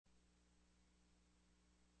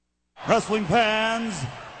Wrestling fans,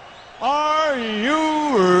 are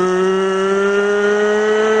you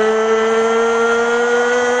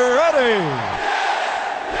ready?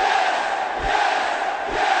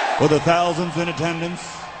 For the thousands in attendance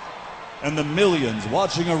and the millions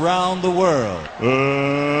watching around the world,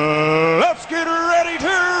 let's get ready to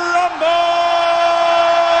rumble!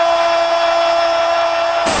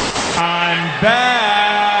 I'm back.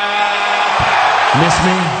 Miss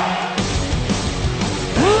me?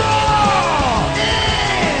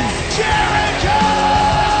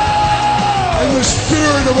 The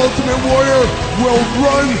spirit of Ultimate Warrior will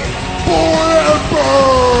run forever!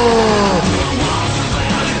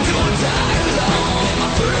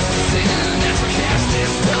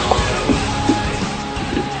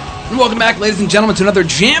 And welcome back, ladies and gentlemen, to another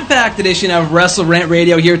jam-packed edition of Wrestle Rant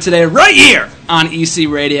Radio here today, right here on EC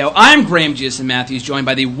Radio. I'm Graham Jason Matthews, joined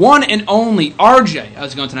by the one and only RJ.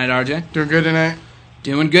 How's it going tonight, RJ? Doing good tonight.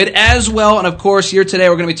 Doing good as well, and of course, here today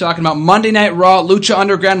we're going to be talking about Monday Night Raw, Lucha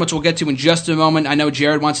Underground, which we'll get to in just a moment. I know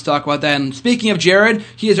Jared wants to talk about that, and speaking of Jared,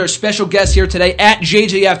 he is our special guest here today at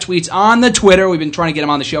JJF Tweets on the Twitter. We've been trying to get him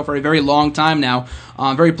on the show for a very long time now.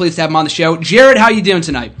 I'm very pleased to have him on the show. Jared, how you doing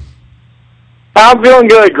tonight? I'm feeling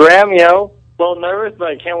good, Graham. A little nervous, but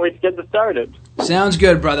I can't wait to get this started. Sounds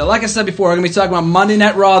good, brother. Like I said before, we're going to be talking about Monday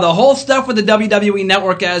Night Raw, the whole stuff with the WWE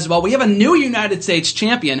Network as well. We have a new United States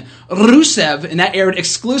champion, Rusev, and that aired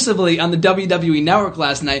exclusively on the WWE Network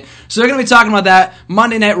last night. So we're going to be talking about that,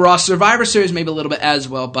 Monday Night Raw, Survivor Series maybe a little bit as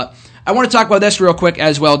well, but I want to talk about this real quick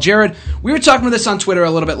as well. Jared, we were talking about this on Twitter a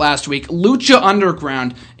little bit last week, Lucha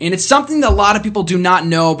Underground, and it's something that a lot of people do not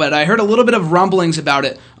know, but I heard a little bit of rumblings about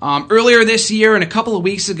it earlier this year and a couple of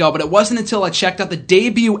weeks ago, but it wasn't until I checked out the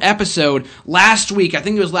debut episode last week, I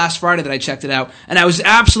think it was last Friday that I checked it out, and I was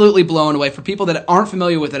absolutely blown away. For people that aren't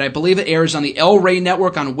familiar with it, I believe it airs on the El Rey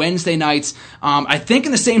Network on Wednesday nights, I think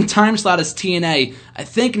in the same time slot as TNA. I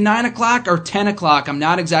think 9 o'clock or 10 o'clock, I'm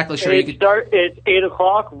not exactly sure. It's 8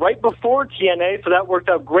 o'clock, right before TNA, so that worked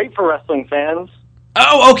out great for wrestling fans.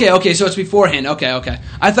 Oh, okay, so it's beforehand. Okay.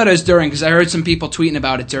 I thought it was during, because I heard some people tweeting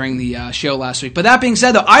about it during the show last week. But that being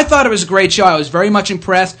said, though, I thought it was a great show. I was very much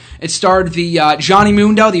impressed. It starred the Johnny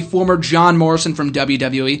Mundo, the former John Morrison from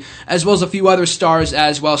WWE, as well as a few other stars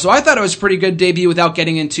as well. So I thought it was a pretty good debut without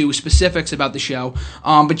getting into specifics about the show.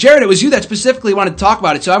 But Jared, it was you that specifically wanted to talk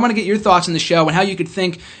about it, so I want to get your thoughts on the show and how you could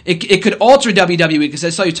think it could alter WWE, because I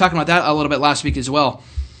saw you talking about that a little bit last week as well.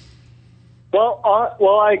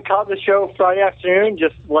 Well, I caught the show Friday afternoon,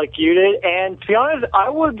 just like you did, and to be honest, I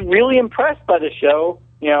was really impressed by the show.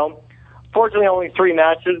 Fortunately, only 3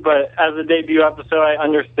 matches, but as a debut episode, I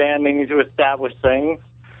understand they need to establish things.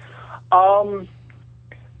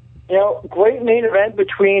 Great main event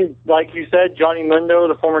between, like you said, Johnny Mundo,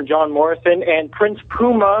 the former John Morrison, and Prince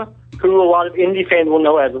Puma, who a lot of indie fans will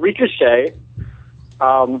know as Ricochet.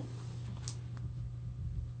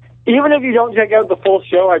 Even if you don't check out the full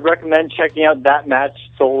show, I'd recommend checking out that match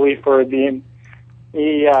solely for the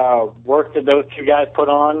work that those two guys put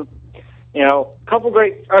on. A couple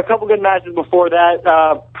good matches before that.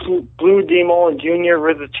 Blue Demon Jr.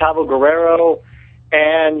 versus Chavo Guerrero,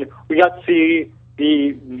 and we got to see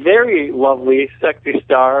the very lovely Sexy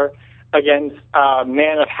Star against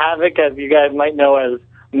Man of Havoc, as you guys might know as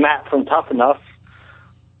Matt from Tough Enough,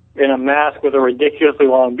 in a mask with a ridiculously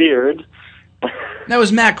long beard. That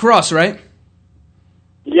was Matt Cross, right?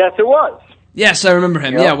 Yes, it was. Yes, I remember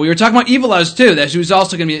him. Yep. Yeah, we were talking about Evil Oz, too. That she was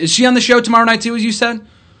also going to be... Is she on the show tomorrow night, too, as you said?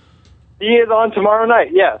 She is on tomorrow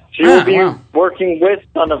night, yes. She will be working with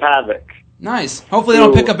Son of Havoc. Nice. Hopefully they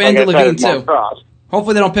don't pick up Andy Levine, too.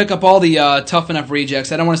 Hopefully they don't pick up all the Tough Enough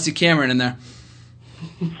rejects. I don't want to see Cameron in there.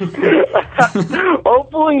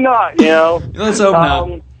 Hopefully not, Let's hope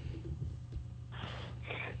not.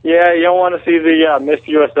 Yeah, you don't want to see the Miss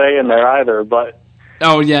USA in there either, but...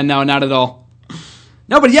 Oh, yeah, no, not at all.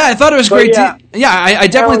 No, but yeah, I thought it was great. I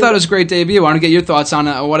definitely thought it was a great debut. I want to get your thoughts on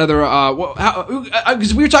what other...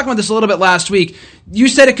 Because we were talking about this a little bit last week. You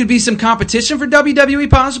said it could be some competition for WWE,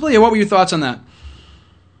 possibly, or what were your thoughts on that?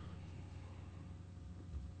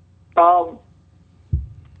 Well,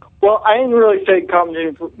 I didn't really say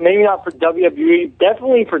competition, maybe not for WWE,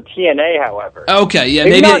 definitely for TNA, however. Okay, yeah,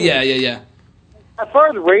 maybe yeah. As far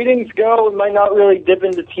as ratings go, it might not really dip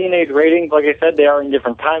into TNA's ratings. Like I said, they are in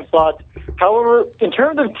different time slots. However, in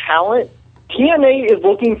terms of talent, TNA is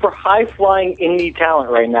looking for high-flying indie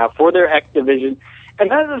talent right now for their X division,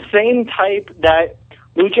 and that's the same type that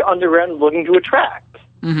Lucha Underground is looking to attract.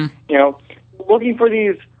 Mm-hmm. Looking for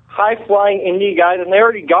these high-flying indie guys, and they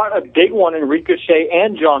already got a big one in Ricochet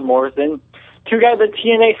and John Morrison, 2 guys that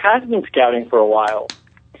TNA has been scouting for a while.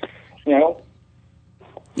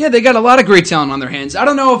 Yeah, they got a lot of great talent on their hands. I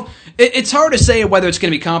don't know if it's hard to say whether it's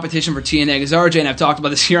going to be competition for TNA, because RJ and I've talked about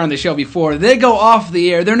this here on the show before. They go off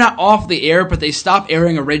the air. They're not off the air, but they stop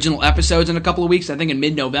airing original episodes in a couple of weeks, I think in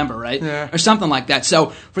mid-November, right? Yeah. Or something like that.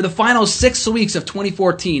 So for the final 6 weeks of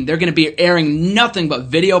 2014, they're going to be airing nothing but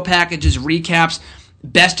video packages, recaps,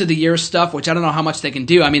 best of the year stuff, which I don't know how much they can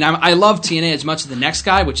do. I mean, I love TNA as much as the next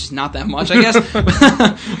guy, which is not that much, I guess.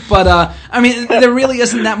 But, I mean, there really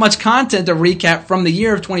isn't that much content to recap from the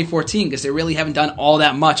year of 2014 because they really haven't done all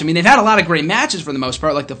that much. I mean, they've had a lot of great matches for the most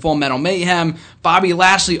part, like the Full Metal Mayhem, Bobby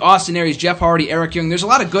Lashley, Austin Aries, Jeff Hardy, Eric Young. There's a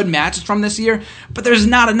lot of good matches from this year, but there's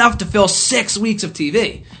not enough to fill 6 weeks of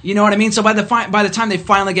TV. You know what I mean? So by the time they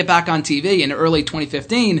finally get back on TV in early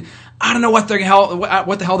 2015, I don't know what the hell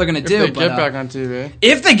they're going to do. If they get back on TV.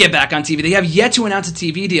 If they get back on TV, they have yet to announce a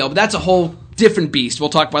TV deal, but that's a whole different beast. We'll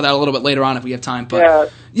talk about that a little bit later on if we have time.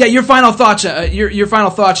 But yeah, your final thoughts, your final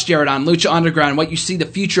thoughts, Jared, on Lucha Underground, what you see the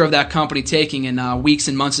future of that company taking in weeks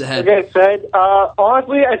and months ahead. Like I said,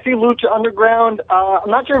 honestly, I see Lucha Underground. I'm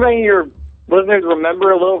not sure if any of your listeners remember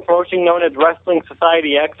a little promotion known as Wrestling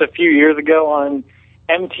Society X a few years ago on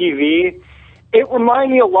MTV. It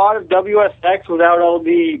reminded me a lot of WSX without all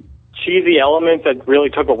the cheesy elements that really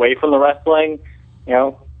took away from the wrestling. You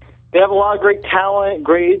know, they have a lot of great talent,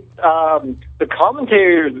 the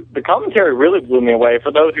commentary really blew me away.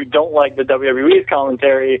 For those who don't like the WWE's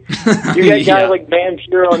commentary, you get guys like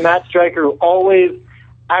Vampiro and Matt Striker who always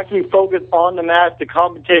actually focus on the match, the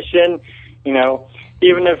competition. You know,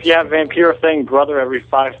 even if you have Vampiro saying brother every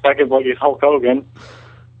 5 seconds like he's Hulk Hogan.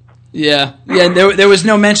 Yeah. There was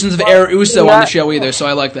no mentions of Era Uso on the show either, so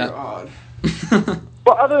I like that.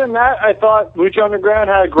 But other than that, I thought Lucha Underground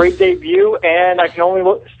had a great debut, and I can only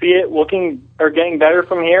see it looking or getting better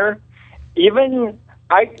from here. Even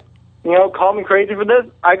call me crazy for this,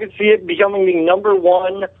 I could see it becoming the number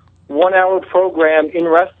 1-hour program in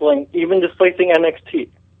wrestling, even displacing NXT.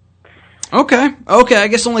 Okay. I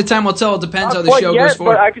guess only time will tell. It depends how the show goes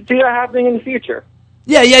forward. But I could see that happening in the future.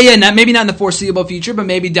 Yeah. Maybe not in the foreseeable future, but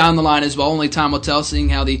maybe down the line as well. Only time will tell, seeing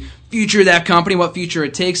how the future of that company, what future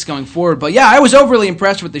it takes going forward. But yeah, I was overly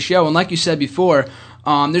impressed with the show, and like you said before,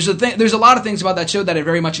 there's a lot of things about that show that I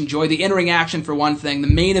very much enjoy. The in-ring action, for one thing, the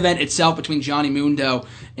main event itself between Johnny Mundo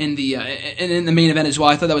and in the main event as well.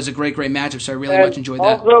 I thought that was a great matchup, so I really much enjoyed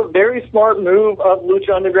that. Also, very smart move of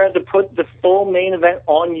Lucha Underground to put the full main event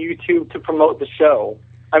on YouTube to promote the show.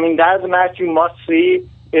 I mean, that is a match you must see.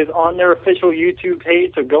 Is on their official YouTube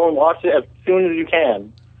page, so go and watch it as soon as you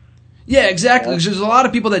can. Yeah, exactly. Because there's a lot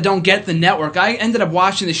of people that don't get the network. I ended up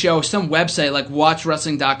watching the show, some website like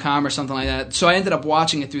WatchWrestling.com or something like that. So I ended up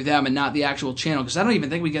watching it through them and not the actual channel, because I don't even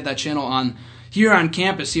think we get that channel here on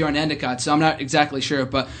campus, here on Endicott. So I'm not exactly sure,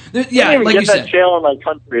 but yeah, like you said, that channel in my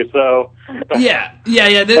country. So yeah. We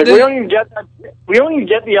don't even get that. We don't even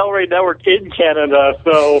get the El Rey Network in Canada,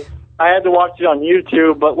 so I had to watch it on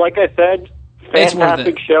YouTube. But like I said,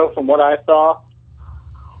 fantastic show from what I saw.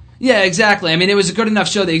 Yeah, exactly. I mean, it was a good enough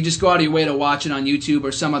show that you just go out of your way to watch it on YouTube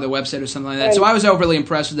or some other website or something like that. So I was overly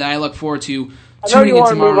impressed with that. I look forward to tuning in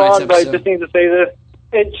tomorrow night's episode. But I just need to say this.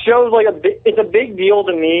 It shows it's a big deal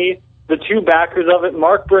to me, the two backers of it,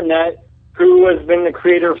 Mark Burnett, who has been the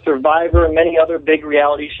creator of Survivor and many other big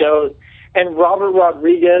reality shows, and Robert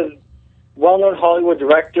Rodriguez, well-known Hollywood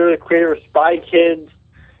director, the creator of Spy Kids.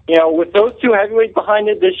 You know, with those two heavyweights behind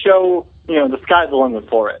it, this show, the sky's the limit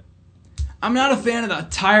for it. I'm not a fan of the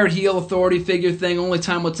tired heel authority figure thing. Only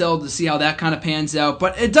time will tell to see how that kind of pans out.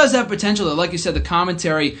 But it does have potential, though. Like you said, the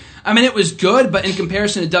commentary, I mean, it was good, but in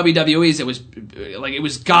comparison to WWE's, it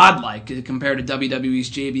was godlike compared to WWE's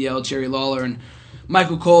JBL, Jerry Lawler, and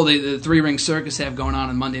Michael Cole, the three-ring circus have going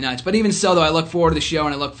on Monday nights. But even so, though, I look forward to the show,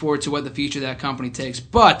 and I look forward to what the future of that company takes.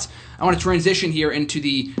 But I want to transition here into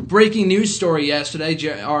the breaking news story yesterday.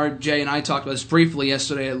 RJ and I talked about this briefly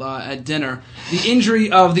yesterday at dinner. The injury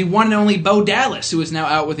of the one and only Bo Dallas, who is now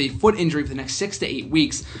out with a foot injury for the next 6 to 8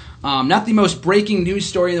 weeks. Not the most breaking news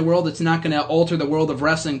story in the world. It's not going to alter the world of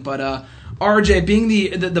wrestling, but RJ, being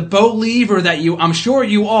the Bo Lever that I'm sure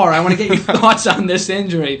you are, I want to get your thoughts on this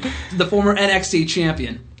injury to the former NXT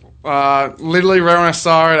champion. Literally, right when I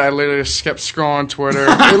saw it, I literally just kept scrolling Twitter.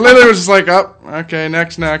 It literally was just like, okay,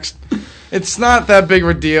 next. It's not that big of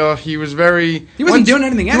a deal. He wasn't doing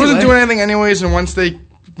anything anyway. He wasn't doing anything anyways, and once they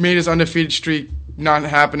made his undefeated streak not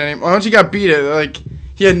happen anymore, once he got beat,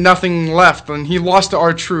 he had nothing left, and he lost to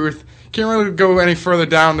R-Truth. Can't really go any further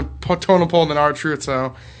down the totem pole than R-Truth,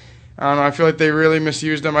 so I don't know. I feel like they really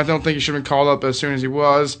misused him. I don't think he should have been called up as soon as he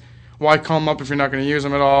was. Why call him up if you're not going to use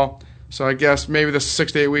him at all? So I guess maybe the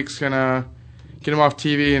 6 to 8 weeks can get him off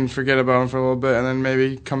TV and forget about him for a little bit, and then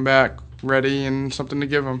maybe come back ready and something to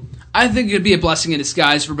give him. I think it could be a blessing in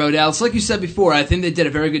disguise for Bo Dallas. Like you said before, I think they did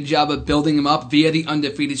a very good job of building him up via the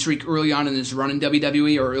undefeated streak early on in his run in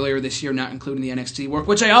WWE, or earlier this year, not including the NXT work,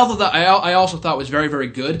 which I also thought was very, very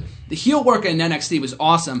good. The heel work in NXT was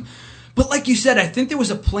awesome. But like you said, I think there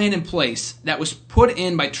was a plan in place that was put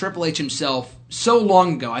in by Triple H himself so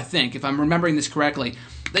long ago, I think, if I'm remembering this correctly,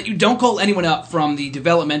 that you don't call anyone up from the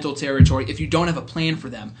developmental territory if you don't have a plan for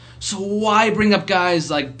them. So why bring up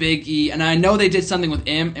guys like Big E? And I know they did something with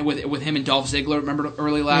him and with him and Dolph Ziggler, remember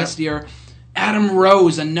early last year? Adam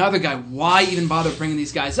Rose, another guy. Why even bother bringing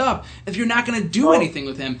these guys up if you're not going to do anything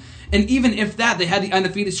with him? And even if that, they had the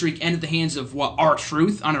undefeated streak end at the hands of,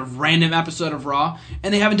 R-Truth on a random episode of Raw,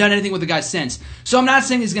 and they haven't done anything with the guy since. So I'm not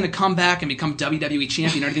saying he's going to come back and become WWE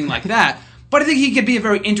champion or anything like that, but I think he could be a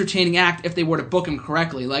very entertaining act if they were to book him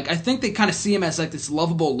correctly. Like, I think they kind of see him as like this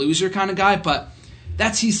lovable loser kind of guy, but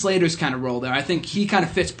that's Heath Slater's kind of role there. I think he kind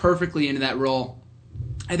of fits perfectly into that role.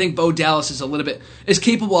 I think Bo Dallas is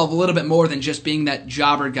capable of a little bit more than just being that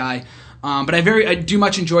jobber guy. But I do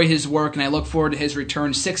much enjoy his work, and I look forward to his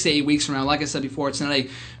return 6 to 8 weeks from now. Like I said before, it's not a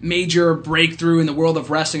major breakthrough in the world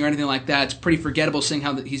of wrestling or anything like that. It's pretty forgettable seeing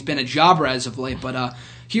how he's been a jobber as of late. But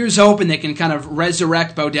here's hoping they can kind of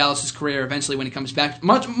resurrect Bo Dallas' career eventually when he comes back.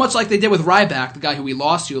 Much like they did with Ryback, the guy who we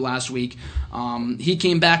lost to last week. He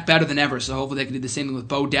came back better than ever, so hopefully they can do the same thing with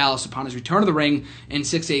Bo Dallas upon his return to the ring in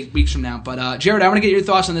 6 to 8 weeks from now. But Jared, I want to get your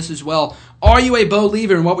thoughts on this as well. Are you a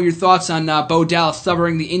Bo-liever, and what were your thoughts on Bo Dallas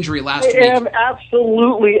suffering the injury last week? I am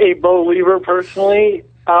absolutely a Bo-liever personally.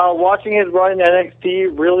 Watching his run in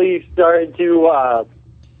NXT really started to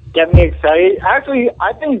get me excited. Actually,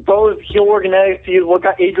 I think Bo's heel work in NXT is what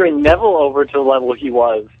got Adrian Neville over to the level he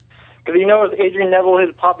was. Because Adrian Neville,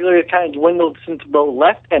 his popularity has kind of dwindled since Bo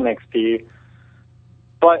left NXT.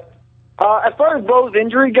 But as far as Bo's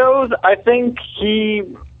injury goes, I think,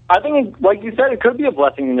 like you said, it could be a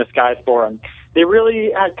blessing in disguise for him. They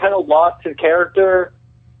really had kind of lost his character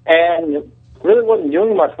and really wasn't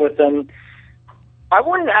doing much with him. I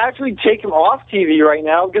wouldn't actually take him off TV right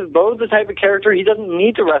now because Bo's the type of character he doesn't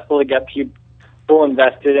need to wrestle to get people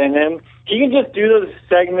invested in him. He can just do those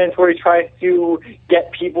segments where he tries to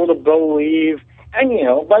get people to believe. And,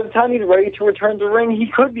 by the time he's ready to return to the ring,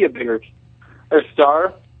 he could be a bigger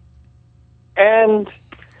star. And,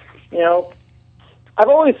 I've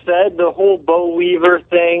always said the whole Bo Weaver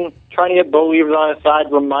thing, trying to get Bo Weavers on his side,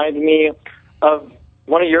 reminds me of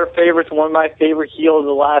one of your favorites, one of my favorite heels of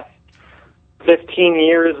the last 15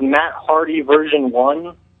 years, Matt Hardy version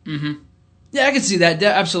 1. Mm-hmm. Yeah, I can see that,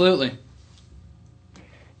 absolutely.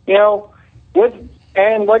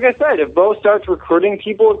 And like I said, if Bo starts recruiting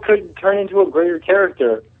people, it could turn into a greater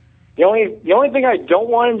character. The only thing I don't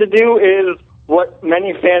want him to do is what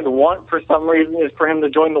many fans want for some reason, is for him to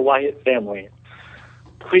join the Wyatt family.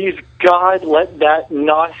 Please, God, let that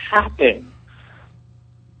not happen.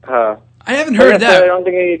 I haven't heard that.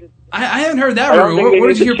 I haven't heard that rumor. Where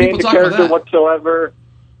did you hear people talk about that? Whatsoever.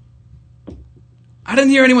 I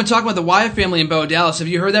didn't hear anyone talk about the Wyatt family in Bo Dallas. Have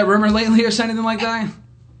you heard that rumor lately or anything like that?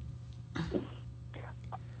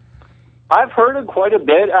 I've heard it quite a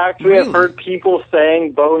bit, actually. Really? I've heard people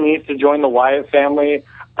saying Bo needs to join the Wyatt family.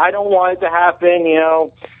 I don't want it to happen,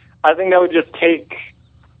 I think that would just take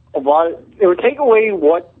it would take away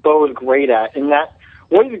what Bo is great at. And that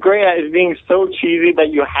what he's great at is being so cheesy that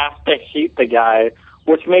you have to hate the guy,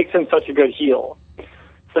 which makes him such a good heel.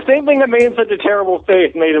 The same thing that made him such a terrible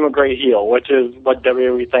face made him a great heel, which is what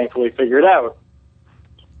WWE thankfully figured out.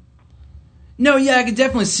 No, yeah, I could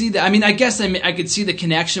definitely see that. I mean, I guess I could see the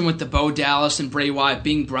connection with the Bo Dallas and Bray Wyatt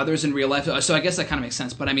being brothers in real life, so I guess that kind of makes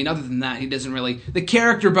sense. But, I mean, other than that, he doesn't really... The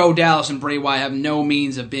character Bo Dallas and Bray Wyatt have no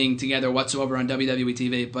means of being together whatsoever on WWE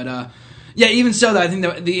TV. But, yeah, even so, I think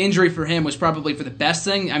the injury for him was probably for the best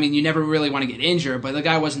thing. I mean, you never really want to get injured, but the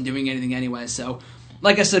guy wasn't doing anything anyway. So,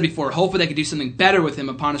 like I said before, hopefully they could do something better with him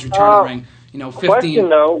upon his return to the ring. 15... Question,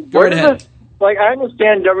 though. Go right ahead. I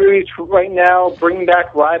understand WWE right now bringing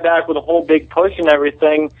back Ryback with a whole big push and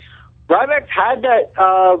everything. Ryback's had that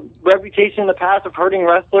reputation in the past of hurting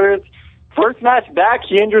wrestlers. First match back,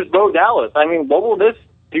 he injures Bo Dallas. I mean, what will this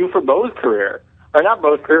do for Bo's career? Or not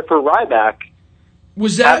Bo's career, for Ryback.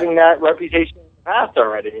 Was that having that reputation in the past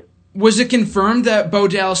already? Was it confirmed that Bo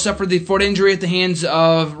Dallas suffered the foot injury at the hands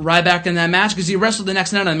of Ryback in that match? Because he wrestled the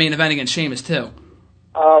next night on the main event against Sheamus, too.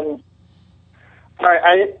 All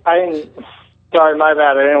right, sorry, my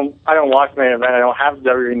bad. I don't watch main event. I don't have the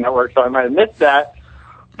WWE Network, so I might have missed that.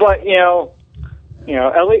 But at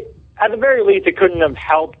the very least, it couldn't have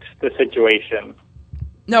helped the situation.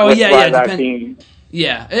 No, yeah, it depends.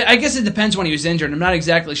 Yeah, I guess it depends when he was injured. I'm not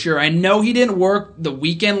exactly sure. I know he didn't work the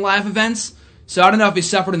weekend live events, So I don't know if he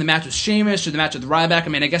suffered in the match with Sheamus or the match with Ryback. I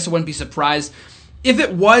mean, I guess I wouldn't be surprised. If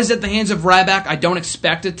it was at the hands of Ryback, I don't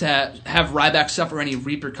expect it to have Ryback suffer any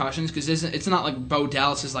repercussions because it's not like Bo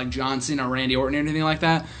Dallas is like John Cena or Randy Orton or anything like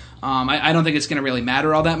that. I don't think it's going to really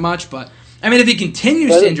matter all that much. But, I mean, if he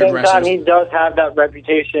continues to injure wrestlers... At the same time, he does have that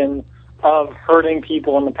reputation of hurting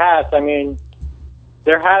people in the past. I mean,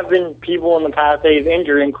 there have been people in the past that he's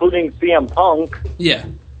injured, including CM Punk. Yeah.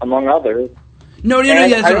 Among others. No,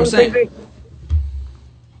 that's what I'm saying.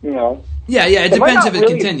 Yeah, it depends if it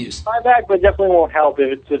continues. Ryback, but definitely won't help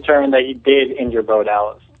if it's determined that he did injure Bo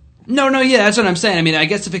Dallas. No, that's what I'm saying. I mean, I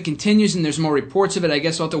guess if it continues and there's more reports of it, I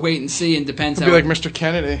guess we'll have to wait and see, and depends how... It'll be like Mr.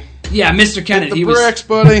 Kennedy. Yeah, Mr. Kennedy. Hit the bricks,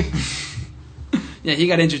 buddy. Yeah, he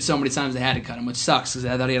got injured so many times they had to cut him, which sucks because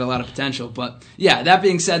I thought he had a lot of potential. But, yeah, that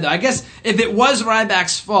being said, though, I guess if it was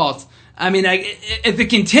Ryback's fault, I mean, if it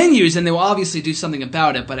continues, then they will obviously do something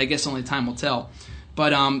about it, but I guess only time will tell.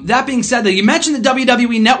 But that being said, though, you mentioned the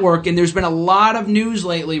WWE Network, and there's been a lot of news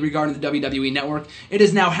lately regarding the WWE Network. It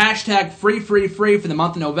is now hashtag free for the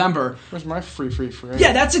month of November. Where's my free?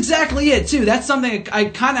 Yeah, that's exactly it, too. That's something I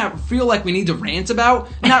kind of feel like we need to rant about.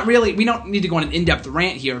 Not really. We don't need to go on an in-depth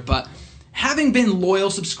rant here, but having been loyal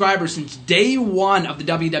subscribers since day one of the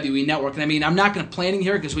WWE Network, and I mean, I'm not going to planning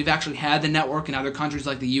here because we've actually had the network in other countries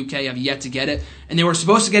like the UK have yet to get it, and they were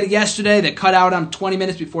supposed to get it yesterday. They cut out on 20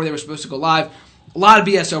 minutes before they were supposed to go live. A lot of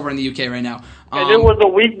BS over in the UK right now. And it was a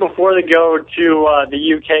week before they go to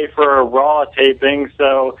the UK for a Raw taping,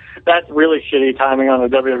 so that's really shitty timing on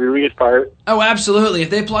the WWE's part. Oh, absolutely. If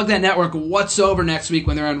they plug that network whatsoever next week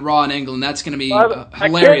when they're on Raw in England, that's going to be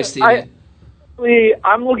hilarious TV.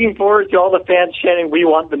 I'm looking forward to all the fans chanting, "We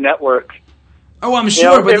want the network." Oh, I'm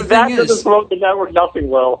sure, but the thing is... If that doesn't promote the network, nothing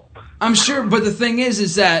will. I'm sure, but the thing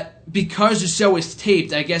is that because the show is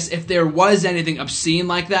taped, I guess if there was anything obscene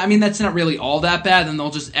like that, I mean, that's not really all that bad, then they'll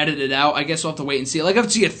just edit it out. I guess we'll have to wait and see. Like, if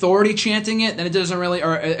it's the Authority chanting it, then it doesn't really,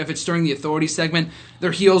 or if it's during the Authority segment, they're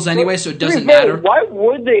heels anyway, so it doesn't matter. Why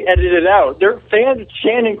would they edit it out? They're fans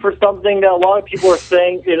chanting for something that a lot of people are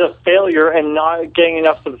saying is a failure and not getting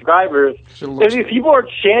enough subscribers. If these people are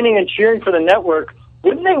chanting and cheering for the network,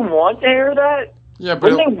 wouldn't they want to hear that? Yeah,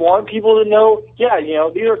 but wouldn't they want people to know,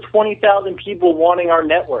 these are 20,000 people wanting our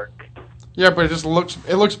network? Yeah, but it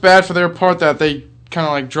looks bad for their part that they kind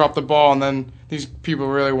of like dropped the ball and then these people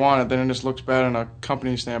really want it. Then it just looks bad on a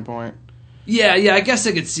company standpoint. Yeah, I guess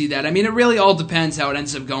I could see that. I mean, it really all depends how it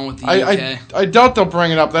ends up going with the UK. I doubt they'll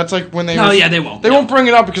bring it up. That's like when they... they won't. They won't bring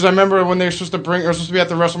it up because I remember when they were supposed to be at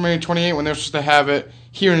the WrestleMania 28 when they were supposed to have it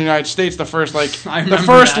here in the United States, the first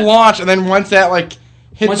launch, and then once that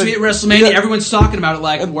once we hit WrestleMania, everyone's talking about it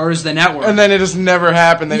like, where's the network? And then it just never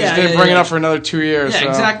happened. They just didn't bring it up for another 2 years. Yeah,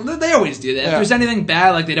 exactly. They always do that. If there's anything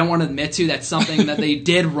bad, like they don't want to admit to, that's something that they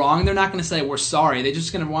did wrong, they're not going to say, we're sorry. They're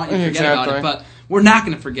just going to want you to forget about it. But we're not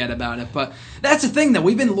going to forget about it. But that's the thing, that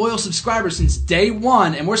we've been loyal subscribers since day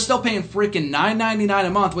one, and we're still paying freaking $9.99 a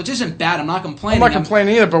month, which isn't bad. I'm not complaining. I'm not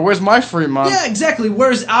complaining either, but where's my free month? Yeah, exactly.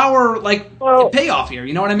 Where's our payoff here?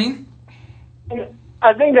 You know what I mean?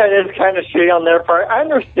 I think that is kind of shitty on their part. I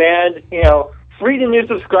understand, free to new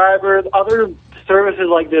subscribers, other services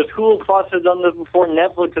like this, Hulu Plus has done this before,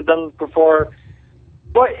 Netflix has done this before,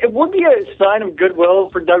 but it would be a sign of goodwill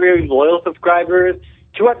for WWE's loyal subscribers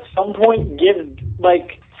to at some point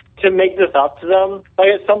to make this up to them. Like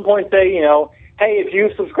at some point say, hey, if you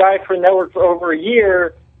subscribe for a network for over a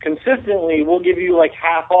year, consistently, we'll give you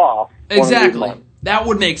half off. Exactly. That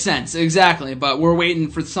would make sense, exactly. But we're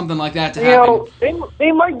waiting for something like that to happen.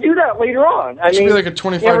 They might do that later on. It should be like a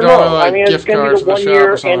 $25 gift card for the shop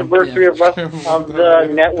or something. Anniversary of the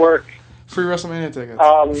network. Free WrestleMania tickets.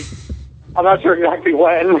 I'm not sure exactly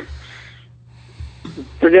when.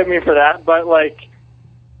 Forgive me for that, but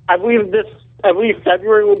I believe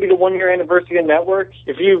February will be the 1 year anniversary of the network.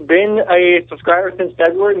 If you've been a subscriber since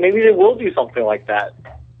February, maybe they will do something like that.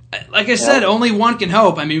 Like I said, only one can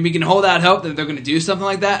hope. I mean, we can hold out hope that they're going to do something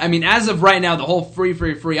like that. I mean, as of right now, the whole free.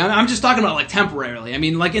 I'm just talking about temporarily. I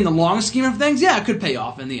mean, in the long scheme of things, it could pay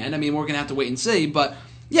off in the end. I mean, we're going to have to wait and see. But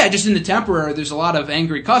just in the temporary, there's a lot of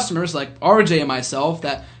angry customers like RJ and myself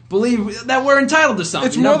that believe that we're entitled to something.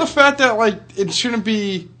 It's more the fact that it shouldn't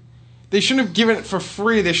be. They shouldn't have given it for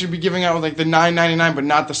free. They should be giving out the $9.99, but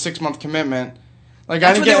not the 6-month commitment. I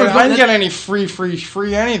didn't get any free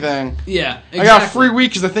anything. Yeah, exactly. I got a free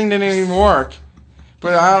week because the thing didn't even work.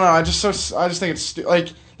 But I don't know. I just think it's they're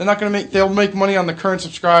not gonna they'll make money on the current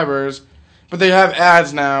subscribers, but they have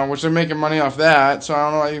ads now, which they're making money off that. So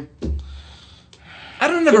I don't know. I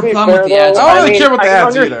don't have a problem with the ads. I don't really care about the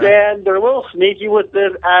ads either. I understand they're a little sneaky with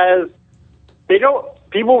this, as they don't.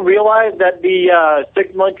 People realize that the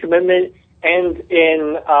 6-month commitment end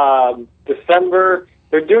in December.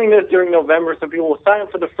 They're doing this during November, so people will sign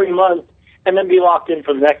up for the free month and then be locked in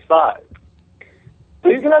for the next 5. So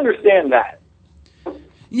you can understand that.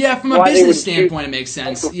 Yeah, from a business standpoint, it makes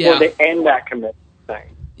sense. Before they end that commitment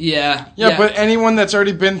thing. Yeah, but anyone that's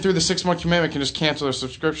already been through the 6-month commitment can just cancel their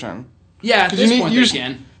subscription. Yeah, at this point they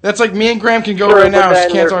can. That's like me and Graham can go right now and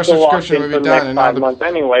just cancel our subscription and we'll be done. In 5 months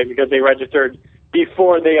anyway, because they registered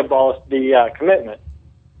before they abolished the commitment.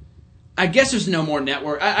 I guess there's no more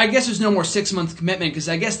network. I guess there's no more 6-month commitment because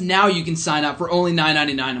I guess now you can sign up for only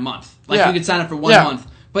 $9.99 a month. Like you could sign up for 1 month.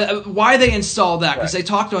 But why they install that? Because they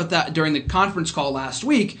talked about that during the conference call last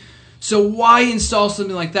week. So why install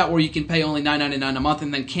something like that where you can pay only $9.99 a month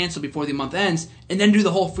and then cancel before the month ends and then do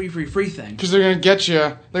the whole free thing? Because they're gonna get you.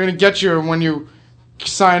 They're gonna get you when you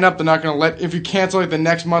sign up. They're not gonna let. If you cancel it the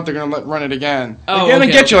next month, they're gonna run it again. They're gonna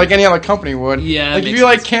get you like any other company would. Yeah. Like if you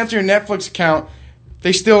cancel your Netflix account,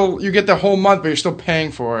 you get the whole month, but you're still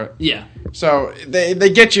paying for it. Yeah. So they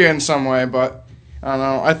get you in some way, but I don't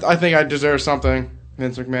know. I think I deserve something.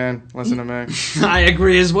 Vince McMahon, listen to me. I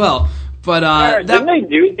agree as well. But didn't they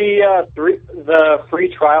do the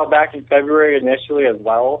free trial back in February initially as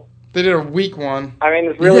well? They did a week one. I mean,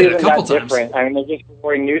 this really isn't that different. I mean, they're just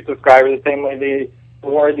rewarding new subscribers the same way they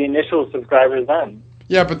reward the initial subscribers then.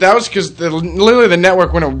 Yeah, but that was because literally the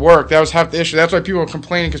network wouldn't work. That was half the issue. That's why people were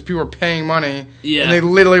complaining because people were paying money. Yeah. And they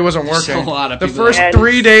literally wasn't working. A lot of the first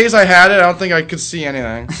 3 days I had it, I don't think I could see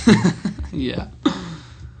anything. Yeah.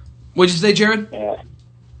 What'd you say, Jared? Yeah.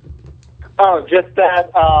 Oh, just that,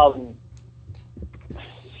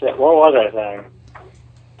 shit, what was I saying?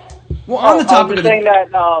 Well, on the topic of saying that,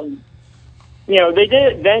 they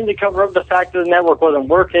did it then to cover up the fact that the network wasn't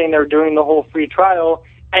working. They were doing the whole free trial,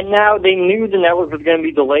 and now they knew the network was going to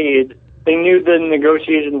be delayed. They knew the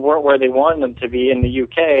negotiations weren't where they wanted them to be in the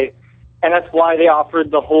UK, and that's why they offered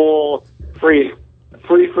the whole free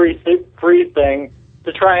thing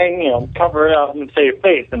to try and, cover it up and save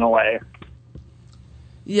face in a way.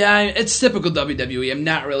 Yeah, it's typical WWE. I'm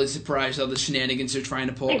not really surprised at all the shenanigans they're trying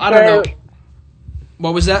to pull. I don't know.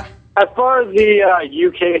 What was that? As far as the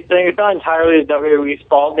UK thing, it's not entirely the WWE's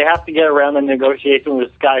fault. They have to get around the negotiation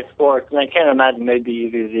with Sky Sports, and I can't imagine they'd be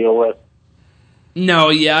easy to deal with. No,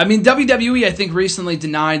 yeah. I mean, WWE, I think, recently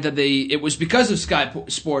denied that it was because of Sky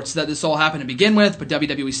Sports that this all happened to begin with, but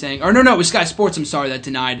WWE saying... Or no, it was Sky Sports, I'm sorry, that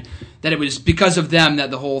denied that it was because of them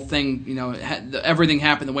that the whole thing, everything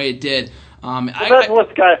happened the way it did. That's what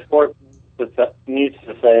Sky Sports needs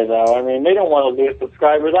to say, though. I mean, they don't want to lose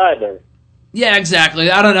subscribers either. Yeah,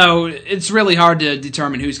 exactly. I don't know. It's really hard to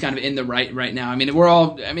determine who's kind of in the right now. I mean,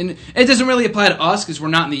 it doesn't really apply to us because we're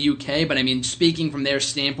not in the UK, but I mean, speaking from their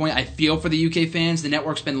standpoint, I feel for the UK fans. The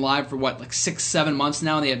network's been live for 6-7 months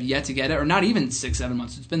now, and they have yet to get it, or not even 6-7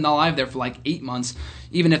 months. It's been live there for 8 months,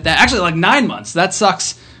 even if that, actually 9 months. That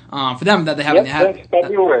sucks for them that they haven't had since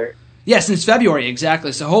February. Yeah, since February,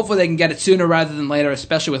 exactly. So hopefully they can get it sooner rather than later,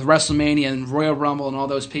 especially with WrestleMania and Royal Rumble and all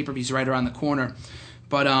those pay-per-views right around the corner.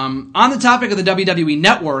 But on the topic of the WWE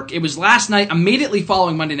Network, it was last night, immediately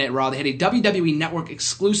following Monday Night Raw, they had a WWE Network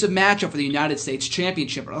exclusive matchup for the United States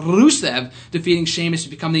Championship. Rusev defeating Sheamus to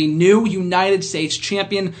become the new United States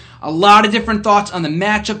Champion. A lot of different thoughts on the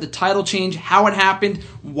matchup, the title change, how it happened,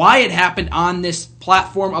 why it happened on this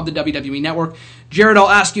platform of the WWE Network. Jared, I'll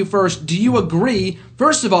ask you first, do you agree,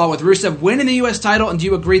 first of all, with Rusev winning the U.S. title, and do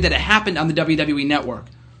you agree that it happened on the WWE Network?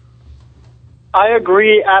 I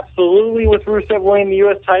agree absolutely with Rusev winning the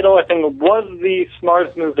U.S. title. I think it was the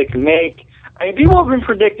smartest move they could make. I mean, people have been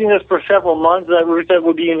predicting this for several months, that Rusev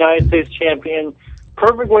would be United States champion.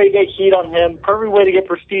 Perfect way to get heat on him. Perfect way to get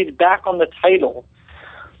prestige back on the title.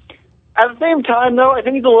 At the same time, though, I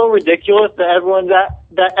think it's a little ridiculous that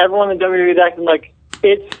everyone in WWE is acting like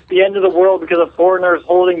it's the end of the world because a foreigner is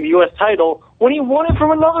holding the U.S. title when he won it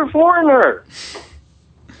from another foreigner.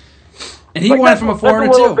 And he won it from a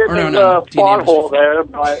foreigner too. Or no, plot hole there,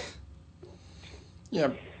 but yeah,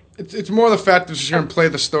 it's more the fact that she's going to play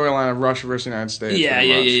the storyline of Russia versus the United States.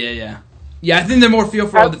 Yeah. Yeah, I think they're more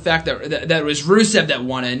fearful of the fact that it was Rusev that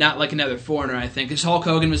won it, not like another foreigner, I think. Because Hulk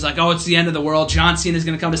Hogan was like, oh, it's the end of the world. John Cena's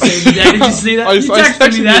going to come to save the day. Did you see that? You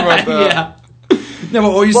texted me that. Yeah. No,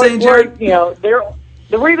 what were you saying, Jared?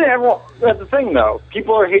 The reason that's the thing, though.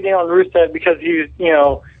 People are hating on Rusev because he's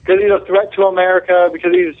a threat to America,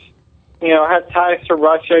 because he's, has ties to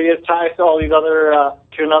Russia, he has ties to all these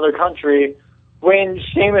to another country, when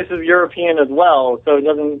Sheamus is European as well, so it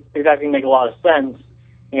doesn't exactly make a lot of sense,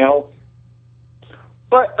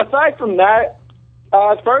 But aside from that,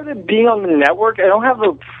 as far as it being on the network, I don't have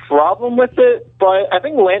a problem with it, but I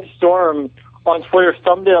think Lance Storm on Twitter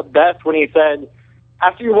summed it up best when he said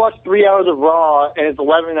after you watch 3 hours of Raw and it's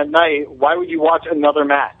 11 at night, why would you watch another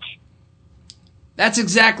match? That's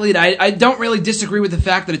exactly it. I don't really disagree with the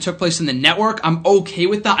fact that it took place in the network. I'm okay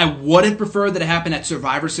with that. I would have preferred that it happened at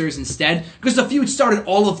Survivor Series instead, because the feud started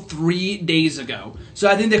all of 3 days ago. So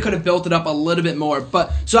I think they could have built it up a little bit more.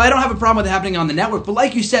 So I don't have a problem with it happening on the network. But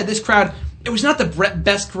like you said, this crowd, it was not the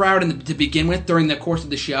best crowd to begin with during the course of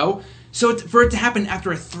the show. So for it to happen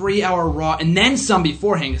after a 3-hour Raw, and then some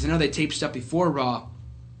beforehand, because I know they taped stuff before Raw,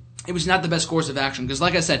 it was not the best course of action. Because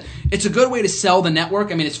like I said, it's a good way to sell the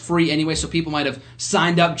network. I mean, it's free anyway, so people might have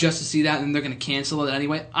signed up just to see that, and they're going to cancel it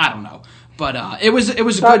anyway. I don't know. But it was a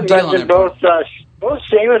good deal on their part. Both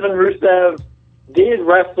Sheamus and Rusev did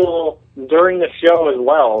wrestle during the show as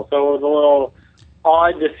well, so it was a little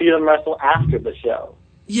odd to see them wrestle after the show.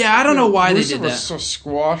 Yeah, I don't know why they Rusev did was that. so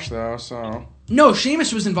squashed, though, so... No,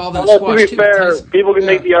 Sheamus was involved in the squash, to be fair, people can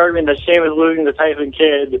make the argument that Sheamus losing to Tyson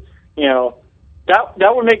Kidd,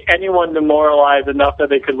 that would make anyone demoralized enough that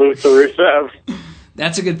they could lose to Rusev.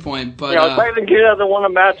 That's a good point, but... Tyson Kidd hasn't won a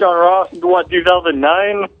match on Raw since,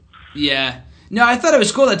 2009? Yeah. No, I thought it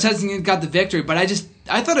was cool that Tyson Kidd got the victory, but I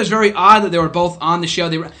thought it was very odd that they were both on the show.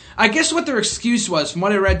 I guess what their excuse was, from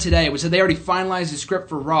what I read today, was that they already finalized the script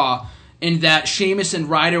for Raw, and that Sheamus and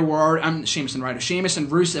Rusev were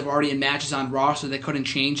already in matches on Raw, so they couldn't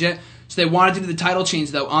change it. So they wanted to do the title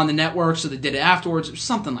change, though, on the network, so they did it afterwards, or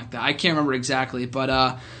something like that. I can't remember exactly,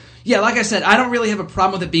 but yeah, like I said, I don't really have a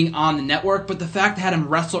problem with it being on the network, but the fact they had him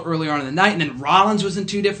wrestle earlier on in the night, and then Rollins was in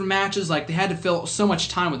 2 different matches, like they had to fill so much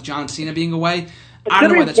time with John Cena being away. I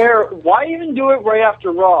don't know why that's fair. Why even do it right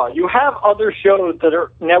after Raw? You have other shows that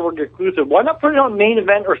are network exclusive. Why not put it on Main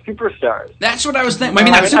Event or Superstars? That's what I was thinking. I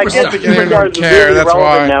mean, not Superstars. I guess anyone don't care. That's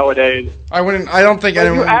why nowadays. I don't think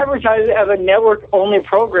anyone. If you advertise it as a network-only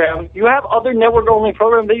program, you have other network-only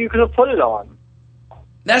programs that you could have put it on.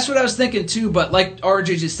 That's what I was thinking too, but like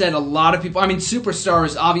RJ just said, a lot of people, I mean,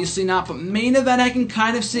 Superstars obviously not, but Main Event I can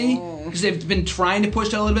kind of see, because they've been trying to push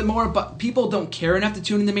it a little bit more, but people don't care enough to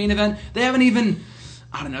tune in the Main Event. They haven't even,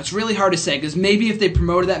 I don't know, it's really hard to say, because maybe if they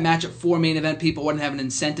promoted that matchup for Main Event, people wouldn't have an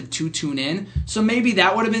incentive to tune in, so maybe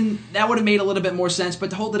that would have made a little bit more sense,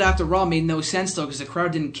 but to hold it after Raw made no sense though, because the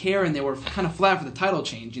crowd didn't care, and they were kind of flat for the title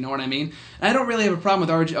change, you know what I mean? And I don't really have a problem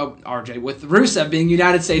with with Rusev being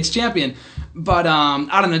United States Champion, but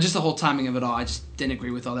I don't know, just the whole timing of it all, I just didn't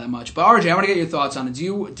agree with all that much. But RJ, I want to get your thoughts on it.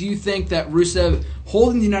 Do you think that Rusev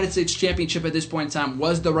holding the United States Championship at this point in time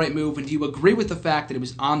was the right move, and do you agree with the fact that it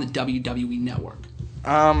was on the WWE Network?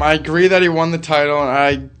 I agree that he won the title,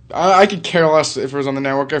 and I could care less if it was on the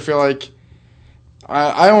network. I feel like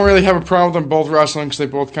I don't really have a problem with them both wrestling because they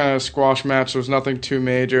both kind of squash match. So it was nothing too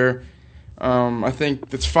major. I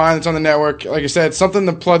think it's fine. It's on the network. Like I said, it's something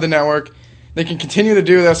to plug the network. They can continue to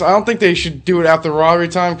do this. I don't think they should do it after Raw every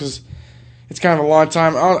time because it's kind of a long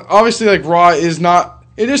time. Obviously, like Raw is not.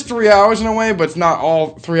 It is 3 hours in a way, but it's not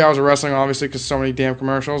all 3 hours of wrestling. Obviously, because so many damn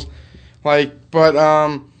commercials.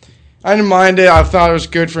 I didn't mind it. I thought it was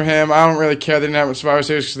good for him. I don't really care they didn't have a Survivor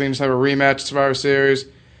Series because they can just have a rematch at Survivor Series,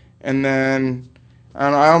 and then I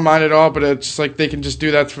don't mind it at all. But it's like they can just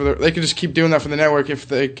do that they can just keep doing that for the network. If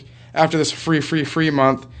they after this free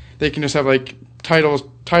month, they can just have like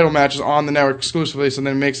title matches on the network exclusively, so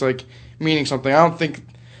then it makes like meaning something. I think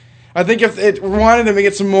if it wanted to make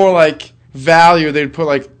it some more like value, they'd put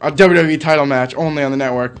like a WWE title match only on the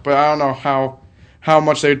network. But I don't know how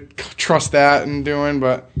much they'd trust that in doing,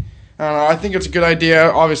 but. I don't know. I think it's a good idea,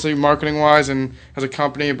 obviously marketing-wise and as a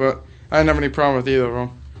company, but I didn't have any problem with either of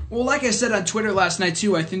them. Well, like I said on Twitter last night,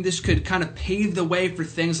 too, I think this could kind of pave the way for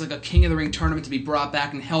things like a King of the Ring tournament to be brought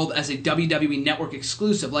back and held as a WWE Network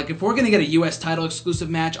exclusive. Like, if we're going to get a U.S. title exclusive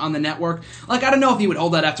match on the network, like, I don't know if he would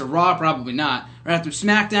hold that after Raw, probably not, or after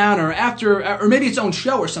SmackDown, or maybe its own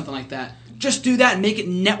show or something like that. Just do that and make it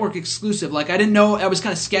network exclusive. Like, I didn't know, I was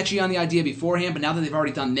kind of sketchy on the idea beforehand, but now that they've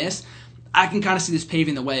already done this, I can kind of see this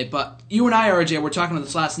paving the way. But you and I, RJ, were talking about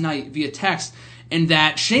this last night via text, and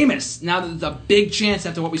that Sheamus, now that there's a big chance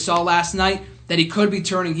after what we saw last night, that he could be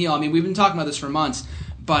turning heel. I mean, we've been talking about this for months,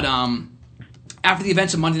 but after the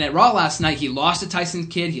events of Monday Night Raw last night, he lost to Tyson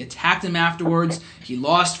Kidd. He attacked him afterwards. He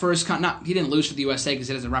lost for his he didn't lose for the USA because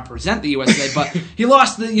he doesn't represent the USA, but he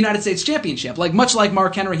lost the United States Championship. Like, much like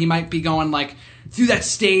Mark Henry, he might be going like through that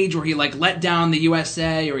stage where he like let down the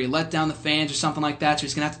USA or he let down the fans or something like that, so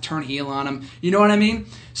he's gonna have to turn heel on him. You know what I mean?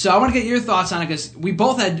 So I want to get your thoughts on it because we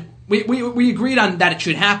both had we agreed on that it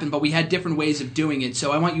should happen, but we had different ways of doing it.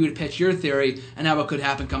 So I want you to pitch your theory and how it could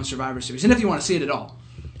happen come Survivor Series, and if you want to see it at all.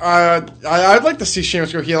 I'd like to see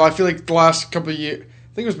Sheamus go heel. I feel like the last couple of years,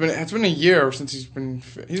 I think it's been a year since he's been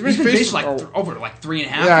face for over 3.5 years.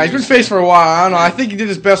 Yeah, he's been face for a while. I don't know. I think he did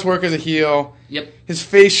his best work as a heel. Yep. His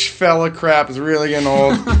face fella crap is really getting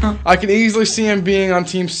old. I can easily see him being on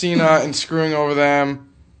Team Cena and screwing over them.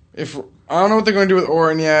 I don't know what they're going to do with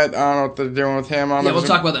Orton yet. I don't know what they're doing with him. Yeah, we'll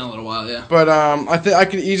talk about that in a little while, yeah. But I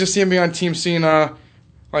could easily see him being on Team Cena,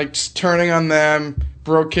 like just turning on them,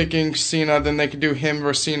 kicking Cena. Then they could do him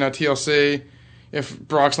versus Cena TLC if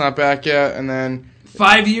Brock's not back yet, and then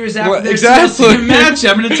 5 years after their TLC match,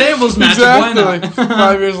 having a tables match. Exactly. Why not?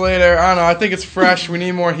 5 years later, I don't know. I think it's fresh. We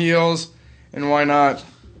need more heels, and why not?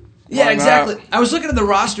 Yeah, exactly. I was looking at the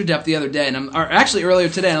roster depth the other day, actually earlier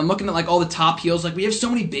today, and I'm looking at like all the top heels. Like we have so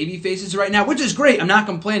many baby faces right now, which is great. I'm not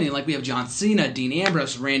complaining. Like we have John Cena, Dean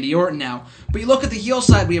Ambrose, Randy Orton now. But you look at the heel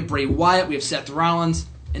side, we have Bray Wyatt, we have Seth Rollins,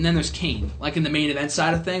 and then there's Kane. Like in the main event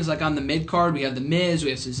side of things, like on the mid card, we have The Miz,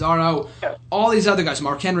 we have Cesaro, all these other guys,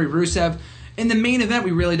 Mark Henry, Rusev. In the main event,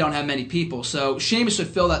 we really don't have many people, so Sheamus would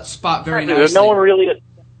fill that spot very nicely. There's no one really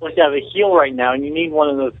like to have a heel right now, and you need one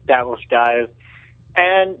of those established guys.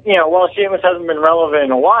 And, while Sheamus hasn't been relevant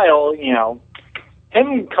in a while,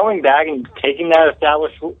 him coming back and taking that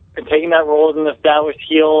role as an established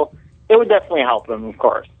heel, it would definitely help him, of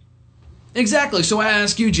course. Exactly. So I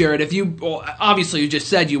ask you, Jared, obviously you just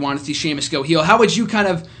said you want to see Sheamus go heel. How would you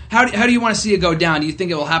how do you want to see it go down? Do you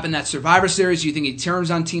think it will happen in that Survivor Series? Do you think he turns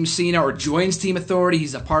on Team Cena or joins Team Authority?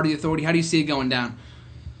 He's a part of the Authority. How do you see it going down?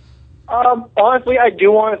 Honestly, I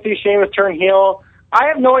do want to see Sheamus turn heel. I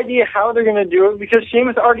have no idea how they're going to do it because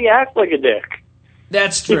Sheamus already acts like a dick.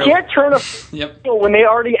 That's true. You can't turn a heel when they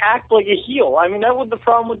already act like a heel. I mean, that was the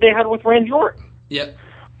problem they had with Randy Orton. Yep.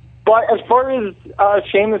 But as far as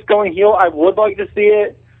Sheamus going heel, I would like to see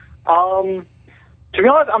it. To be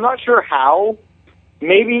honest, I'm not sure how.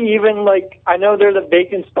 Maybe even, I know there's a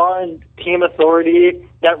vacant spot in Team Authority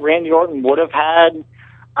that Randy Orton would have had.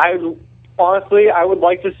 Honestly, I would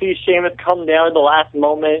like to see Sheamus come down at the last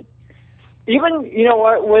moment. Even,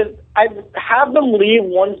 I'd have them leave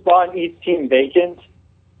one spot in each team vacant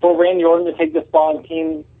for Randy Orton to take the spot in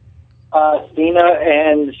Team Cena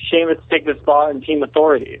and Sheamus to take the spot in Team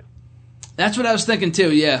Authority. That's what I was thinking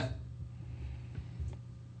too, yeah.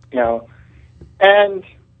 And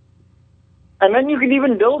then you could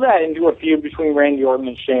even build that into a feud between Randy Orton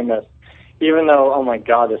and Sheamus. Even though, oh my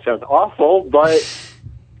God, this sounds awful, but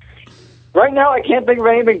right now I can't think of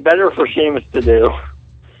anything better for Sheamus to do.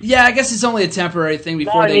 Yeah, I guess it's only a temporary thing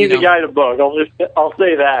before they need a guy to book. I'll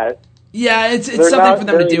say that. Yeah, it's something for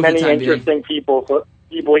them to do for the time being. Many interesting people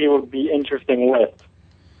he would be interesting with.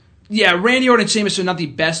 Yeah, Randy Orton and Sheamus are not the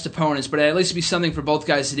best opponents, but at least it'd be something for both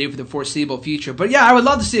guys to do for the foreseeable future. But yeah, I would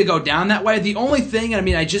love to see it go down that way. The only thing,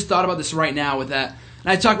 I just thought about this right now with that, and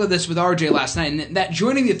I talked about this with RJ last night, and that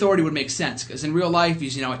joining the Authority would make sense, because in real life,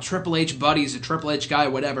 he's, a Triple H buddy, he's a Triple H guy,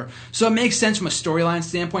 whatever. So it makes sense from a storyline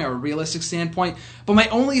standpoint or a realistic standpoint. But my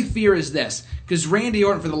only fear is this, because Randy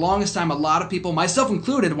Orton, for the longest time, a lot of people, myself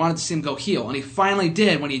included, wanted to see him go heel, and he finally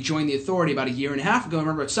did when he joined the Authority about a year and a half ago.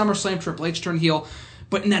 Remember, at SummerSlam, Triple H turned heel.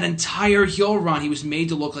 But in that entire heel run, he was made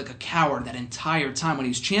to look like a coward that entire time. When he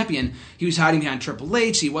was champion, he was hiding behind Triple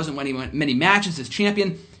H. He wasn't winning many matches as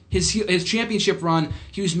champion. His championship run,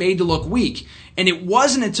 he was made to look weak. And it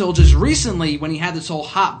wasn't until just recently when he had this whole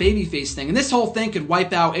hot babyface thing. And this whole thing could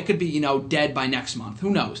wipe out. It could be, dead by next month. Who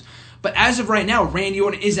knows? But as of right now, Randy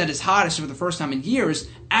Orton is at his hottest for the first time in years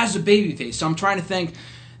as a babyface. So I'm trying to think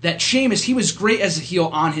that Sheamus, he was great as a heel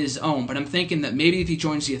on his own, but I'm thinking that maybe if he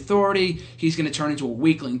joins the Authority, he's going to turn into a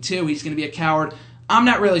weakling too. He's going to be a coward. I'm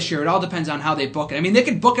not really sure. It all depends on how they book it. They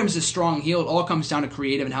could book him as a strong heel. It all comes down to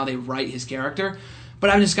creative and how they write his character. But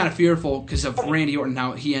I'm just kind of fearful because of Randy Orton,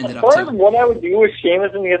 how he ended up too. As far as what I would do with Sheamus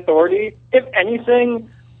and the Authority, if anything,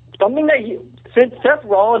 something that since Seth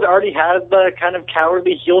Rollins already has the kind of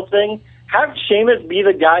cowardly heel thing, have Sheamus be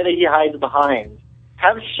the guy that he hides behind.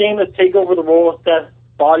 Have Sheamus take over the role of Seth's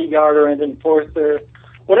bodyguard or an enforcer,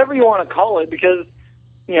 whatever you want to call it, because,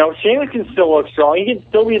 Sheamus can still look strong. He can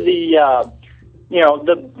still be the,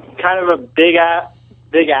 the kind of a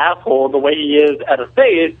big asshole the way he is at a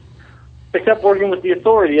face, except working with the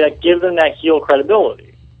Authority that gives him that heel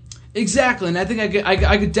credibility. Exactly, and I think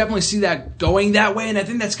I could definitely see that going that way, and I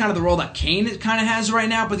think that's kind of the role that Kane kind of has right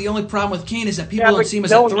now, but the only problem with Kane is that people don't see him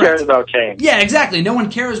as a threat. No one cares about Kane. Yeah, exactly. No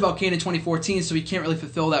one cares about Kane in 2014, so he can't really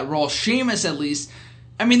fulfill that role. Sheamus, at least,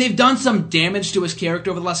 they've done some damage to his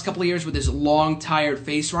character over the last couple of years with his long, tired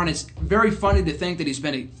face run. It's very funny to think that he's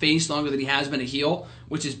been a face longer than he has been a heel,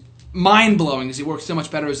 which is mind-blowing because he works so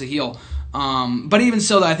much better as a heel. But even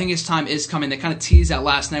so, though, I think his time is coming. They kind of teased that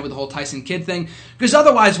last night with the whole Tyson Kidd thing. Because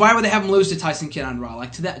otherwise, why would they have him lose to Tyson Kidd on Raw?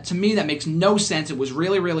 To me, that makes no sense. It was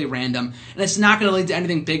really, really random. And it's not going to lead to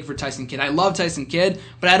anything big for Tyson Kidd. I love Tyson Kidd,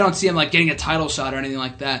 but I don't see him getting a title shot or anything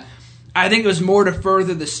like that. I think it was more to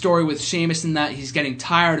further the story with Sheamus in that he's getting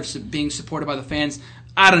tired of being supported by the fans.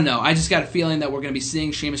 I don't know. I just got a feeling that we're going to be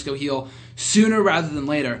seeing Sheamus go heel sooner rather than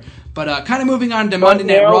later. But kind of moving on to Monday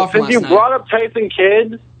Night Raw from last night. Since you brought up Tyson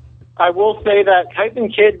Kidd, I will say that Tyson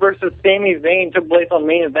Kidd versus Sami Zayn took place on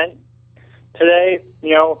main event today.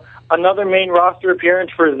 Another main roster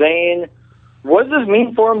appearance for Zayn. What does this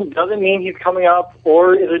mean for him? Does it mean he's coming up,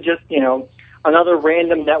 or is it just, another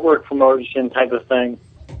random network promotion type of thing?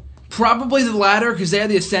 Probably the latter, because they had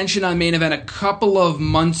the Ascension on main event a couple of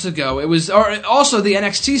months ago. It was also the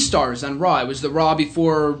NXT stars on Raw. It was the Raw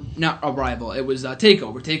before, not Arrival. It was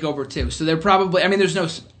Takeover 2. So they're probably, there's no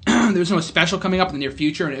there's no special coming up in the near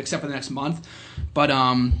future except for the next month. But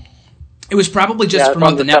it was probably just to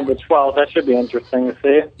promote the network. December 12th. That should be interesting to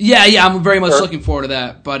see. Yeah, I'm very much looking forward to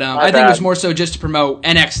that. But I think it was more so just to promote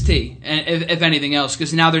NXT, if anything else,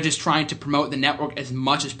 because now they're just trying to promote the network as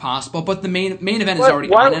much as possible. But the main event is already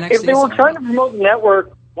on NXT. If they were trying to promote the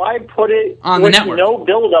network, why put it on with the network? No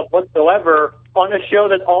build-up whatsoever on a show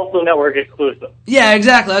that's also network exclusive? Yeah,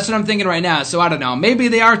 exactly. That's what I'm thinking right now. So I don't know. Maybe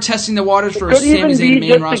they are testing the waters for a Sami Zayn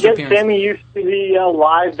main roster appearance. Could even be just to get Sami used to the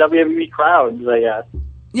live WWE crowds, I guess.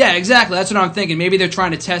 Yeah, exactly. That's what I'm thinking. Maybe they're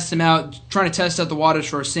trying to test him out, trying to test out the waters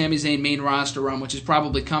for a Sami Zayn main roster run, which is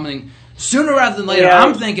probably coming sooner rather than later. Yeah.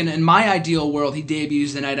 I'm thinking, in my ideal world, he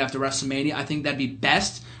debuts the night after WrestleMania. I think that'd be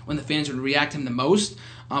best when the fans would react to him the most.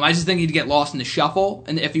 I just think he'd get lost in the shuffle,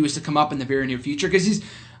 and if he was to come up in the very near future, because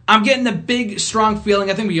I'm getting a big, strong feeling,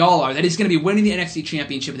 I think we all are, that he's going to be winning the NXT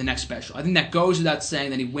Championship at the next special. I think that goes without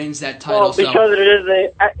saying that he wins that title. Well, because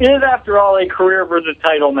it is, after all, a career versus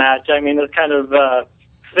title match. It's kind of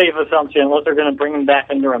safe assumption, unless they're going to bring him back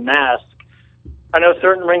under a mask. I know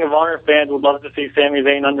certain Ring of Honor fans would love to see Sami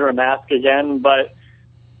Zayn under a mask again, but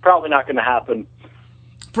probably not going to happen.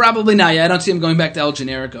 Probably not. Yeah, I don't see him going back to El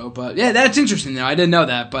Generico, but yeah, that's interesting though. I didn't know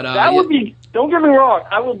that, but that would be. Don't get me wrong.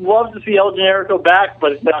 I would love to see El Generico back,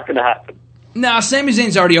 but it's not going to happen. No, Sami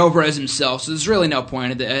Zayn's already over as himself, so there's really no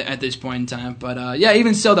point at this point in time. But yeah,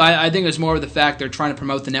 even still, though, I think it's more of the fact they're trying to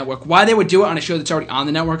promote the network. Why they would do it on a show that's already on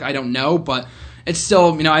the network, I don't know, but it's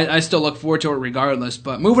still, I still look forward to it regardless.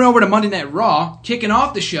 But moving over to Monday Night Raw, kicking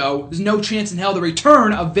off the show, there's no chance in hell the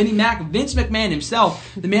return of Vince McMahon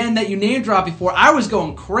himself, the man that you name dropped before. I was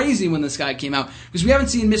going crazy when this guy came out, because we haven't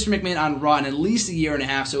seen Mr. McMahon on Raw in at least a year and a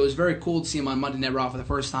half, so it was very cool to see him on Monday Night Raw for the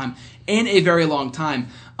first time in a very long time.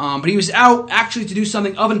 But he was out actually to do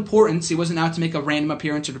something of importance. He wasn't out to make a random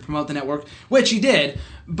appearance or to promote the network, which he did.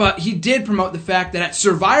 But he did promote the fact that at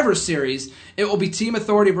Survivor Series, it will be Team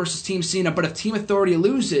Authority versus Team Cena. But if Team Authority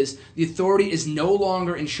loses, the Authority is no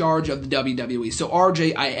longer in charge of the WWE. So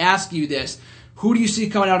RJ, I ask you this. Who do you see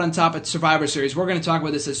coming out on top at Survivor Series? We're going to talk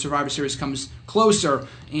about this as Survivor Series comes closer.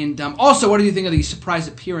 And also, what do you think of the surprise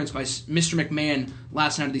appearance by Mr. McMahon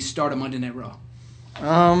last night at the start of Monday Night Raw?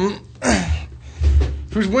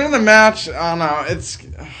 Who's winning the match? I don't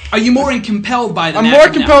know. Are you more compelled by the match? I'm more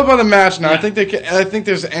compelled by the match now. Yeah. I think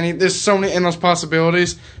there's so many endless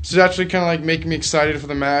possibilities. So it's actually kind of like making me excited for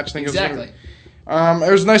the match. I think exactly.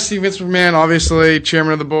 It was nice to see Vince McMahon, obviously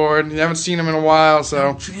chairman of the board. You haven't seen him in a while,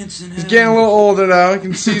 so he's getting a little older now. You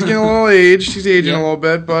can see he's getting a little aged. He's aging a little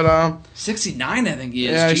bit, but 69, I think he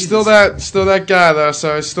is. Yeah, Jesus. he's still that guy though.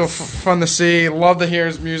 So it's still fun to see. Love to hear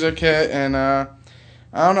his music hit, and I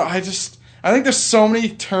don't know. I think there's so many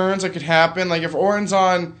turns that could happen. Like, if Orton's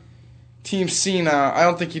on Team Cena, I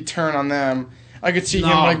don't think he'd turn on them. I could see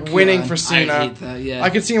him, winning for Cena. I hate that, yeah. I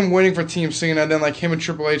could see him winning for Team Cena, then, him and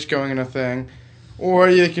Triple H going in a thing. Or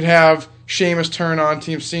you could have Sheamus turn on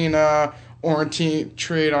Team Cena, Orton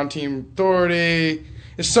trade on Team Authority.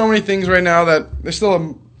 There's so many things right now that there's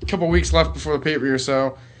still a couple weeks left before the pay-per-view,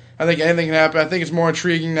 so I think anything can happen. I think it's more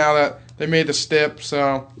intriguing now that they made the stip,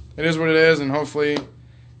 so it is what it is, and hopefully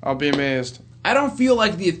I'll be amazed. I don't feel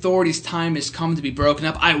like the Authority's time has come to be broken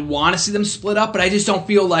up. I want to see them split up, but I just don't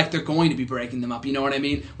feel like they're going to be breaking them up. You know what I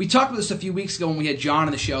mean? We talked about this a few weeks ago when we had John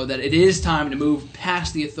on the show, that it is time to move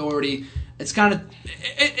past the Authority. It's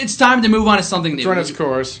time to move on to something new. It's run its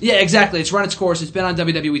course. Yeah, exactly. It's run its course. It's been on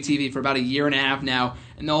WWE TV for about a year and a half now,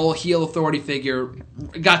 and the whole heel Authority figure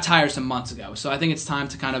got tiresome months ago. So I think it's time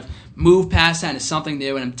to kind of move past that into something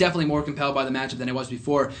new, and I'm definitely more compelled by the matchup than I was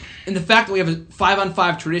before. And the fact that we have a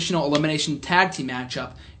 5-on-5 traditional elimination tag team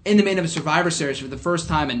matchup in the main event Survivor Series for the first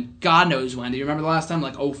time in God knows when. Do you remember the last time?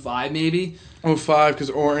 05 maybe? 05, because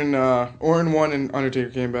Orton won and Undertaker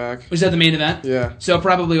came back. Was that the main event? Yeah. So it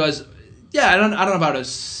probably was... Yeah, I don't know about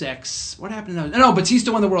 06. What happened in 06? No,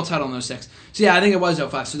 Batista won the world title in 06. So yeah, I think it was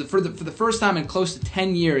 05. So for the first time in close to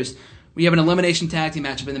 10 years, we have an elimination tag team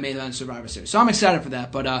matchup in the main event of Survivor Series. So I'm excited for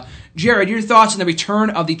that. But, Jared, your thoughts on the return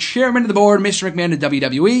of the chairman of the board, Mr. McMahon, to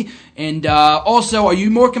WWE? And also, are you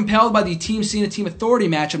more compelled by the Team Cena Team Authority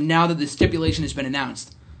matchup now that the stipulation has been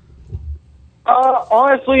announced?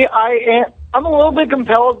 Honestly, I'm a little bit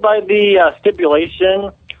compelled by the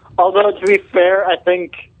stipulation. Although, to be fair, I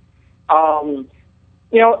think,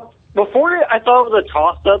 before I thought it was a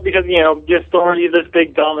toss-up because, the Authority is this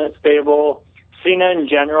big dominant stable. Cena in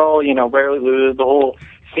general, rarely loses. The whole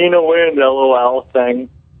Cena wins LOL thing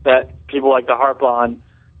that people like to harp on.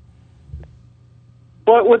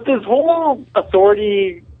 But with this whole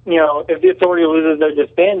Authority, if the Authority loses, they're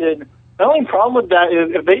disbanded. The only problem with that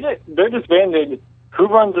is if they're disbanded, who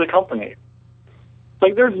runs the company?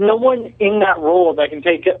 Like, there's no one in that role that can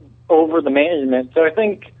take over the management. So I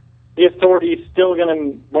think the Authority is still going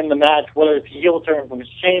to win the match, whether it's a heel turn from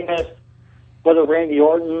Sheamus, whether Randy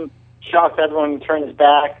Orton shocks everyone and turns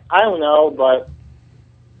back. I don't know, but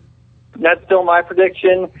that's still my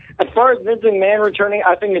prediction. As far as Vince McMahon returning,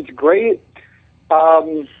 I think it's great.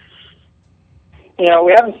 We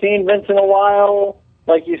haven't seen Vince in a while,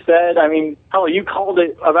 like you said. I mean, you called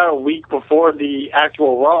it about a week before the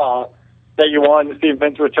actual Raw that you wanted to see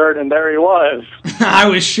Vince return, and there he was. I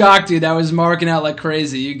was shocked, dude. I was marking out like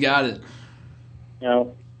crazy. You got it.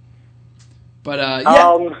 But,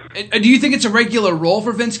 do you think it's a regular role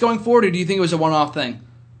for Vince going forward, or do you think it was a one-off thing?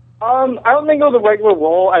 I don't think it was a regular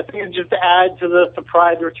role. I think it's just to add to the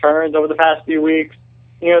surprise returns over the past few weeks.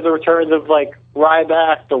 The returns of,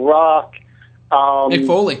 Ryback, The Rock. Mick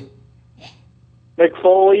Foley. Mick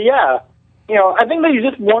Foley, yeah. I think that you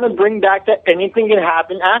just want to bring back that anything can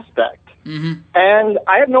happen aspect. Mm-hmm. And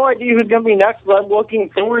I have no idea who's going to be next, but I'm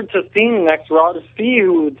looking forward to seeing the next Raw to see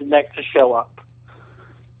who's next to show up.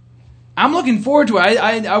 I'm looking forward to it.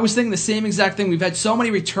 I was thinking the same exact thing. We've had so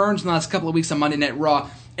many returns in the last couple of weeks on Monday Night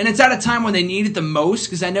Raw, and it's at a time when they need it the most,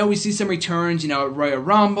 because I know we see some returns, at Royal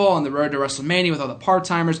Rumble, on the road to WrestleMania with all the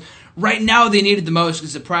part-timers. Right now they need it the most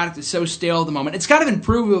because the product is so stale at the moment. It's kind of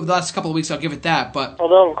improved over the last couple of weeks, I'll give it that. But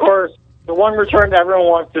although, of course, the one return everyone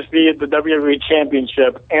wants to see is the WWE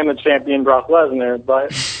Championship and the champion Brock Lesnar,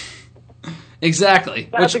 but exactly.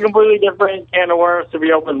 That's a completely different can of worms to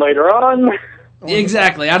be opened later on.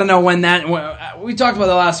 Exactly. I don't know when that... We talked about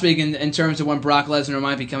that last week in terms of when Brock Lesnar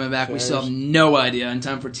might be coming back. We still have no idea in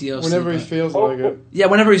time for TLC. Whenever he feels like it. Yeah,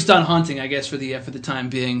 whenever he's done hunting, I guess, for the time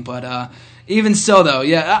being. But even so, though,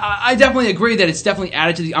 I definitely agree that it's definitely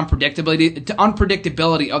added to the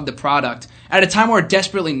unpredictability of the product at a time where it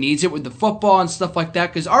desperately needs it with the football and stuff like that.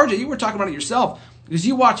 Because, RJ, you were talking about it yourself. Because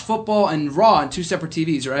you watch football and Raw on two separate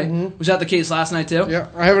TVs, right? Mm-hmm. Was that the case last night, too? Yeah,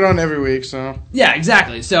 I have it on every week, so... Yeah,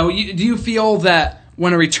 exactly. So do you feel that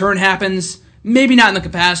when a return happens, maybe not in the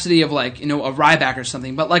capacity of, a Ryback or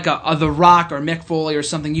something, but like a The Rock or Mick Foley or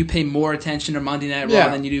something, you pay more attention to Monday Night Raw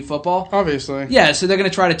than you do football? Obviously. Yeah, so they're going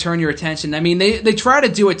to try to turn your attention. I mean, they try to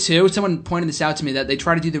do it, too. Someone pointed this out to me, that they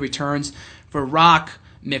try to do the returns for Rock,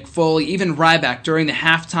 Mick Foley, even Ryback during the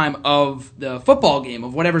halftime of the football game,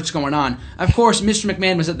 of whatever's going on. Of course, Mr.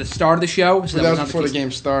 McMahon was at the start of the show. So that was before the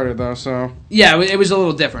game started, though, so... Yeah, it was a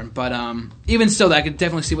little different, but even still, I could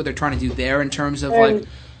definitely see what they're trying to do there in terms of,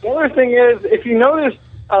 The other thing is, if you notice,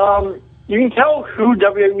 you can tell who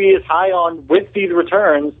WWE is high on with these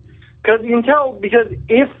returns, because you can tell, because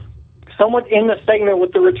if someone's in the segment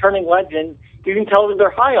with the returning legend, you can tell that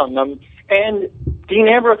they're high on them. And Dean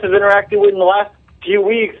Ambrose has interacted with in the last few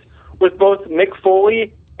weeks with both Mick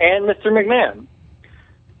Foley and Mr. McMahon.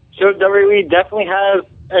 So WWE definitely has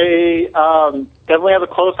a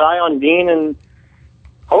close eye on Dean, and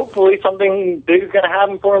hopefully something big is going to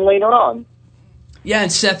happen for him later on. Yeah,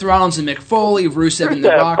 and Seth Rollins and Mick Foley, Rusev and The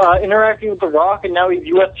Rock. Interacting with The Rock, and now he's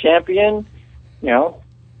U.S. champion,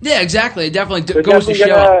 Yeah, exactly. It definitely goes to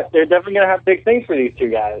show. They're definitely going to have big things for these two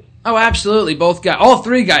guys. Oh, absolutely. All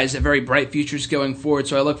three guys have very bright futures going forward,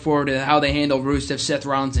 so I look forward to how they handle Rusev, Seth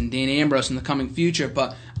Rollins, and Dean Ambrose in the coming future.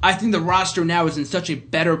 But I think the roster now is in such a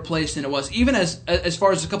better place than it was, even as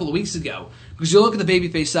far as a couple of weeks ago. Because you look at the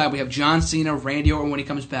babyface side, we have John Cena, Randy Orton when he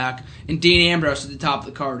comes back, and Dean Ambrose at the top of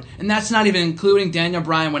the card. And that's not even including Daniel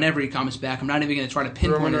Bryan whenever he comes back. I'm not even going to try to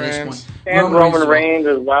pinpoint at this point. And Roman Reigns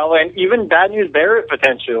as well, and even Bad News Barrett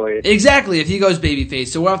potentially. Exactly, if he goes babyface.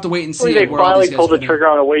 So we'll have to wait and see. They finally pulled the trigger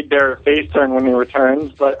on a Wade Barrett face turn when he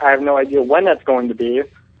returns, but I have no idea when that's going to be.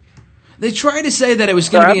 They tried to say that it was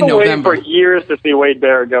going to be in November. I've been waiting for years to see Wade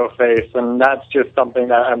Barrett go face, and that's just something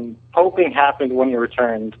that I'm hoping happens when he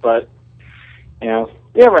returns. But you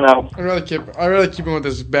never know. I'd rather keep him with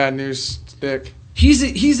this bad news stick.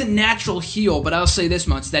 He's a natural heel, but I'll say this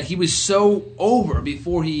much, that he was so over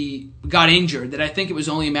before he got injured that I think it was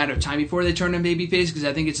only a matter of time before they turned him babyface, because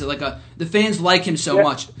I think it's the fans like him so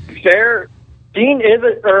much. Dean is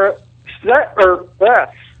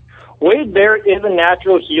Wade Barrett is a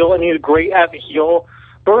natural heel, and he's great as a heel.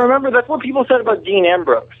 But remember, that's what people said about Dean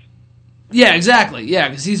Ambrose. Yeah, exactly. Yeah,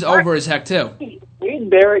 because he's over as heck too. Wade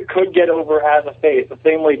Barrett could get over as a face, the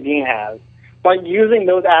same way Dean has, by using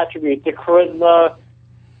those attributes, the charisma.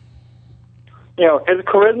 His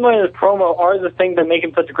charisma and his promo are the things that make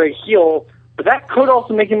him such a great heel, but that could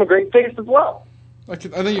also make him a great face as well. I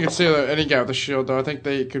think you could say that any guy with a Shield, though. I think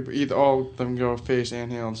they could either all of them go face and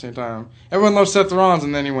heel at the same time. Everyone loves Seth Rollins,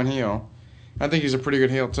 and then he went heel. I think he's a pretty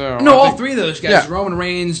good heel, too. No, all three of those guys. Yeah. Roman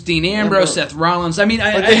Reigns, Dean Ambrose, Seth Rollins. I mean,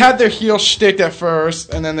 they had their heel shtick at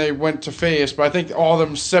first, and then they went to face, but I think all of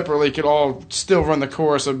them separately could all still run the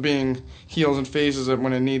course of being heels and faces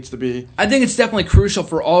when it needs to be. I think it's definitely crucial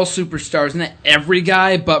for all superstars, not every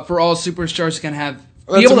guy, but for all superstars to kind of have...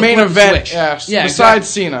 That's a main event, yes. Yeah, besides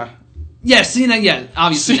Cena. Yeah, Cena,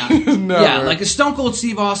 obviously not. Like a Stone Cold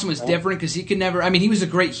Steve Austin was different because he could never... I mean, he was a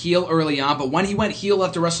great heel early on, but when he went heel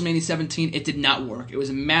after WrestleMania 17, it did not work. It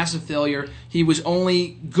was a massive failure. He was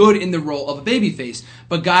only good in the role of a babyface.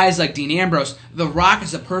 But guys like Dean Ambrose, The Rock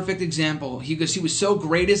is a perfect example because he was so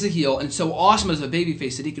great as a heel and so awesome as a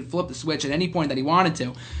babyface that he could flip the switch at any point that he wanted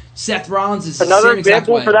to. Seth Rollins is another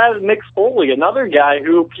example for that is Mick Foley, another guy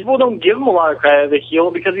who people don't give him a lot of credit as a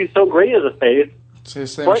heel because he's so great as a face.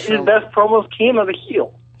 But his best promos came as a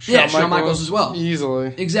heel. Shawn Michaels as well.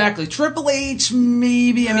 Easily. Exactly. Triple H,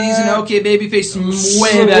 maybe. I mean, he's an okay babyface.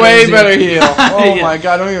 Way better heel. Oh, my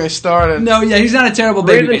God. Don't even get me started. No, he's not a terrible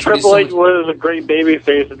babyface. Triple H was a great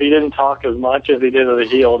babyface if he didn't talk as much as he did as a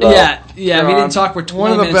heel, though. Yeah, he didn't talk for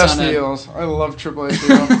 20 minutes. One of the best heels. I love Triple H.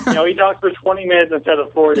 He talked for 20 minutes instead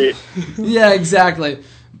of 40. Yeah, exactly.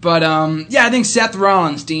 But, I think Seth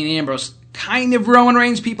Rollins, Dean Ambrose, kind of Roman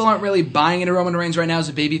Reigns. People aren't really buying into Roman Reigns right now as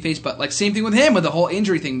a babyface, but same thing with him with the whole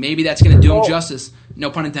injury thing. Maybe that's going to do him justice. No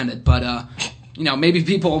pun intended. But maybe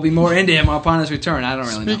people will be more into him upon his return. I don't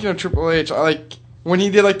really know. Speaking of Triple H, when he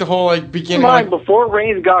did the whole beginning. Before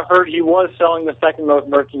Reigns got hurt, he was selling the second most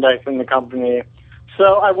merchandise in the company.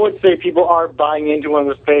 So I would say people are buying into him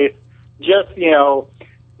as face. Just this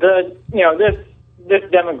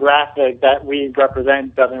demographic that we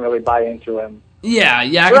represent doesn't really buy into him. Yeah, I can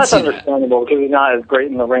see that. That's understandable because he's not as great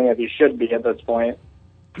in the ring as he should be at this point.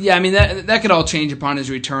 Yeah, I mean, that could all change upon his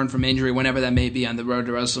return from injury, whenever that may be on the road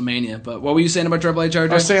to WrestleMania. But what were you saying about Triple H, RJ?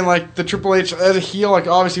 I was saying, the Triple H, as a heel,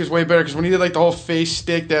 obviously he was way better, because when he did, the whole face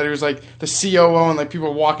stick that he was, the COO and, people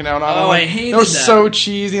were walking out on him. I hated that. It was so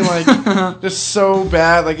cheesy and, just so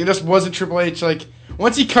bad. It just wasn't Triple H.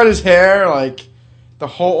 Once he cut his hair, the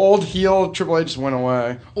whole old heel Triple H just went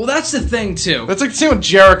away. Well, that's the thing, too. That's the same with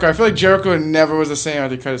Jericho. I feel like Jericho never was the same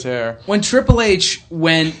after he cut his hair. When Triple H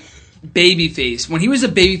went babyface, when he was a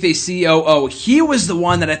babyface COO, he was the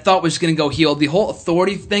one that I thought was going to go heel. The whole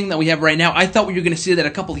authority thing that we have right now, I thought we were going to see that a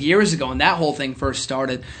couple years ago when that whole thing first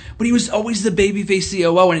started. But he was always the babyface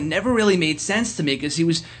COO, and it never really made sense to me because he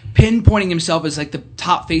was pinpointing himself as, the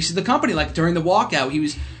top face of the company. During the walkout, he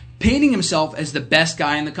was painting himself as the best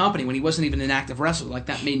guy in the company when he wasn't even an active wrestler.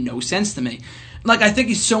 That made no sense to me. I think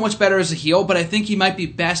he's so much better as a heel, but I think he might be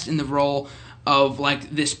best in the role of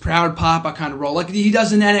this proud papa kind of role, he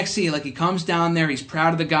does in NXT. He comes down there, he's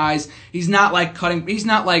proud of the guys. He's not he's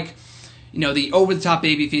not the over the top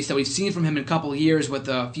babyface that we've seen from him in a couple of years with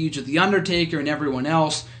the feuds with the Undertaker and everyone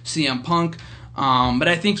else, CM Punk. But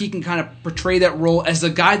I think he can kind of portray that role as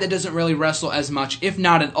a guy that doesn't really wrestle as much, if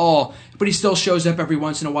not at all, but he still shows up every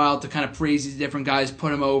once in a while to kind of praise these different guys,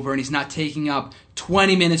 put him over, and he's not taking up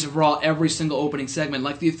 20 minutes of Raw every single opening segment.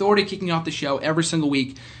 The Authority kicking off the show every single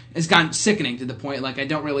week has gotten sickening to the point, I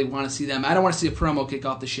don't really want to see them. I don't want to see a promo kick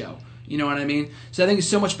off the show. You know what I mean? So I think it's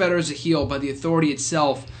so much better as a heel, but the Authority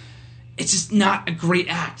itself, it's just not a great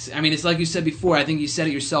act. I mean, it's like you said before, I think you said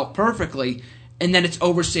it yourself perfectly, and then it's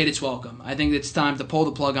overstayed its welcome. I think it's time to pull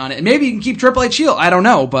the plug on it. And maybe you can keep Triple H heel. I don't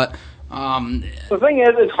know, but... The thing is,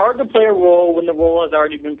 it's hard to play a role when the role has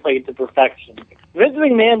already been played to perfection. Vince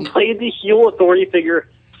McMahon played the heel authority figure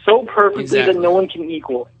so perfectly that no one can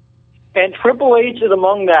equal it. And Triple H is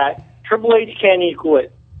among that. Triple H can't equal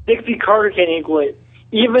it. Dixie Carter can't equal it.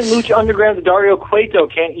 Even Lucha Underground's Dario Cueto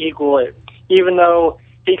can't equal it. Even though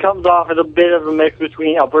he comes off as a bit of a mix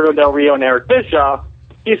between Alberto Del Rio and Eric Bischoff,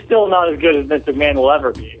 he's still not as good as Vince McMahon will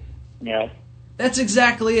ever be. That's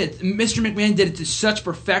exactly it. Mr. McMahon did it to such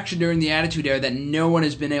perfection during the Attitude Era that no one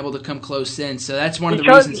has been able to come close since. So that's one of the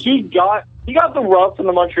reasons. He got the rub from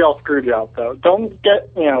the Montreal Screwjob, though. Don't get,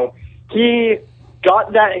 he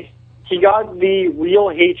got that he got the real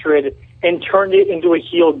hatred and turned it into a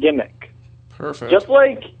heel gimmick. Perfect. Just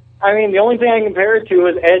like, I mean, the only thing I can compare it to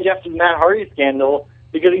is Edge after the Matt Hardy scandal,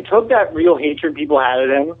 because he took that real hatred people had of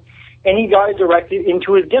him, and he got it directed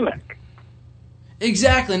into his gimmick.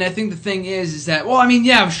 Exactly, and I think the thing is that, well, I mean,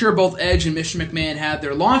 yeah, I'm sure both Edge and Mr. McMahon had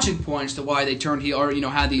their launching points to why they turned heel, or,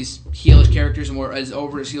 had these heelish characters and were as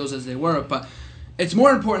over as heels as they were, but it's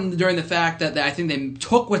more important during the fact that I think they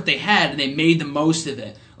took what they had and they made the most of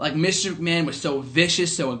it. Like, Mr. McMahon was so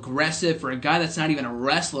vicious, so aggressive for a guy that's not even a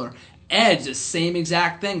wrestler. Edge, the same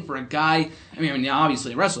exact thing for a guy, I mean,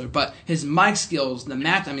 obviously a wrestler, but his mic skills, the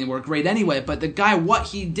match, were great anyway, but the guy, what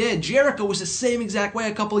he did, Jericho was the same exact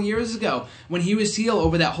way a couple of years ago. When he was heel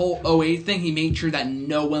over that whole 08 thing, he made sure that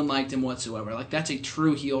no one liked him whatsoever. Like, that's a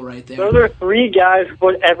true heel right there. Those are three guys who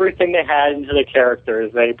put everything they had into the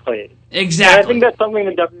characters they played. Exactly. And I think that's something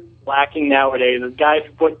that WWE is lacking nowadays, is guys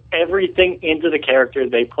who put everything into the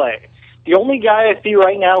characters they play. The only guy I see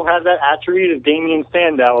right now who has that attribute is Damien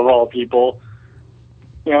Sandow, of all people.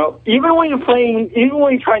 Even when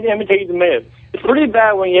he's trying to imitate The Miz, it's pretty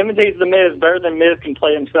bad when he imitates The Miz better than Miz can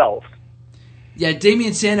play himself. Yeah,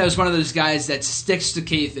 Damien Sandow is one of those guys that sticks to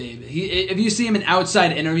kayfabe. If you see him in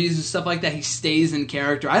outside interviews and stuff like that, he stays in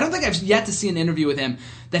character. I don't think I've yet to see an interview with him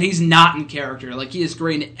that he's not in character. Like, he is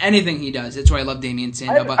great in anything he does. That's why I love Damien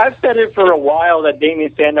Sandow. I've said it for a while that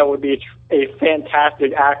Damien Sandow would be a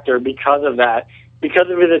fantastic actor because of that, because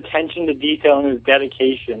of his attention to detail and his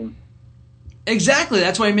dedication. Exactly.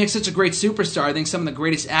 That's why he makes such a great superstar. I think some of the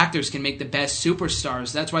greatest actors can make the best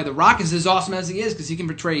superstars. That's why The Rock is as awesome as he is, because he can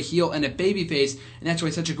portray a heel and a babyface, and that's why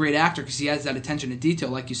he's such a great actor, because he has that attention to detail,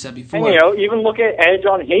 like you said before. And, even look at Edge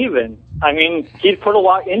on Haven. I mean, he's put a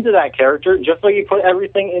lot into that character, just like he put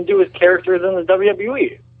everything into his characters in the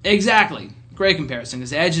WWE. Exactly. Great comparison,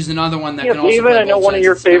 because Edge is another one that can also Haven, play I know both one of sides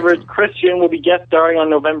your the spectrum. favorites, Christian, will be guest starring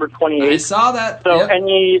on November 28th. I saw that. So yep.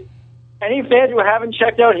 any fans who haven't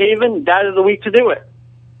checked out Haven, that is the week to do it.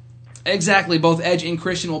 Exactly. Both Edge and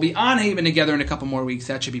Christian will be on Haven together in a couple more weeks.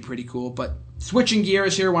 That should be pretty cool. But switching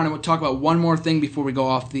gears here, I want to talk about one more thing before we go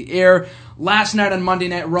off the air. Last night on Monday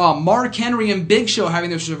Night Raw, Mark Henry and Big Show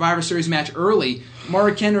having their Survivor Series match early.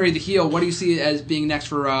 Mark Henry, the heel. What do you see as being next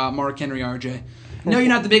for Mark Henry, RJ? No, you're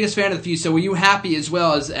not the biggest fan of the feud, so were you happy as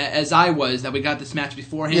well as I was that we got this match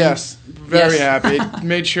beforehand? Yes, very happy.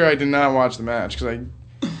 Made sure I did not watch the match, because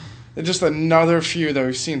it's just another feud that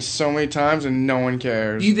we've seen so many times and no one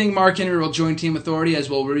cares. Do you think Mark Henry will join Team Authority as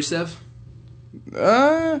will Rusev?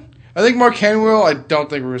 I think Mark Henry will. I don't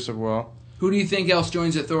think Rusev will. Who do you think else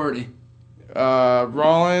joins Authority?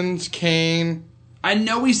 Rollins, Kane. I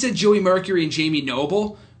know we said Joey Mercury and Jamie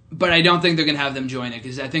Noble, but I don't think they're going to have them join it,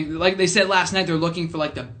 because I think, like they said last night, they're looking for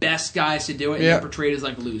the best guys to do it, and they're portrayed as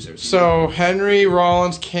losers. So Henry,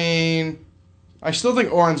 Rollins, Kane. I still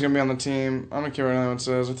think Orton's going to be on the team. I don't care what anyone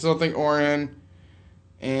says. I still think Orton.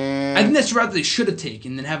 And I think that's the route they should have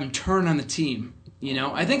taken, than have him turn on the team.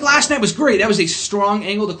 I think last night was great. That was a strong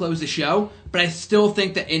angle to close the show, but I still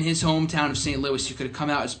think that in his hometown of St. Louis, you could have come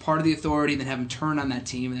out as part of the Authority, and then have him turn on that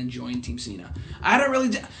team, and then join Team Cena.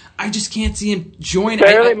 I just can't see him join.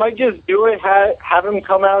 They might just do it, have him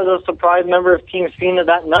come out as a surprise member of Team Cena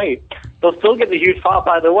that night. They'll still get the huge pop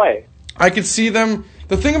either way. I could see them.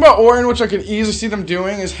 The thing about Orton, which I could easily see them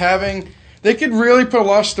doing, is they could really put a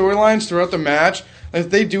lot of storylines throughout the match.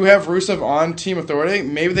 If they do have Rusev on Team Authority,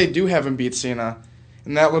 maybe they do have him beat Cena.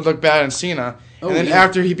 And that would look bad in Cena. And then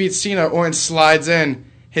after he beats Cena, Orton slides in,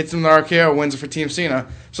 hits him the RKO, wins it for Team Cena.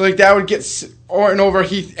 So that would get Orton over.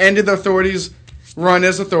 He ended the Authority's run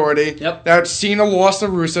as Authority. Yep. That Cena lost to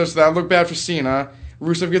Rusev, so that would look bad for Cena.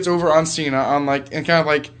 Rusev gets over on Cena on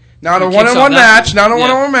not a one-on-one match,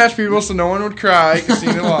 one-on-one match, people, so no one would cry because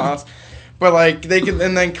Cena lost. But they could,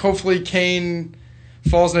 and then hopefully Kane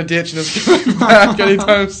falls in a ditch and is coming back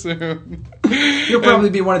anytime soon. He'll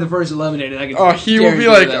probably be one of the first eliminated. He will be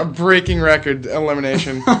a breaking record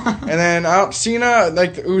elimination. And then Cena, the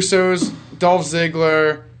Usos, Dolph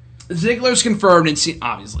Ziggler. Ziggler's confirmed, and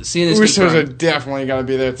obviously Cena's Usos confirmed. are definitely got to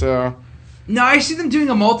be there too. No, I see them doing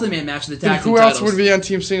a multi-man match with the tag team titles. Who else would titles. be on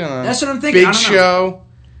Team Cena then? That's what I'm thinking. Big Show.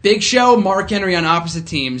 Big Show, Mark Henry on opposite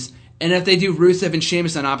teams, and if they do Rusev and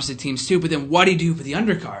Sheamus on opposite teams too, but then what do you do for the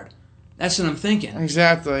undercard? That's what I'm thinking.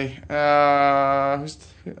 Exactly. Shit.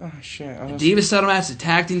 Divas title match, the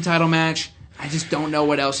tag team title match. I just don't know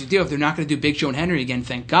what else you do. If they're not going to do Big Show and Henry again,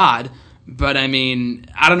 thank God. But I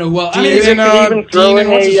don't know who else. It might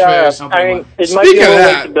be a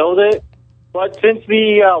way to build it. But since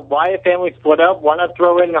the Wyatt family split up, why not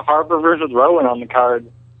throw in Harper versus Rowan on the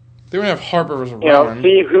card? They would have Harper versus Rowan.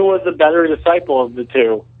 See who was the better disciple of the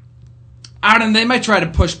two. I don't know. They might try to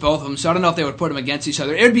push both of them, so I don't know if they would put them against each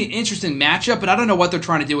other. It would be an interesting matchup, but I don't know what they're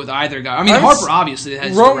trying to do with either guy. I mean, Harper obviously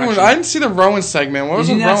has direction. I didn't see the Rowan segment. What was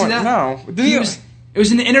the Rowan? No. It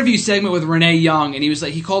was an interview segment with Renee Young, and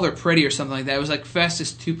he called her pretty or something like that. It was like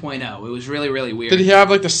Festus 2.0. It was really, really weird. Did he have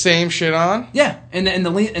like the same shit on? Yeah, and the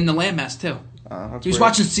lamb mask too. He was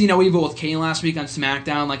watching See No Evil with Kane last week on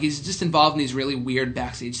SmackDown. Like, he's just involved in these really weird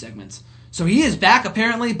backstage segments. So he is back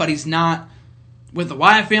apparently, but he's not with the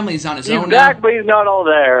Wyatt family. He's on his own now. He's back, but he's not all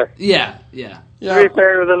there. Yeah. To be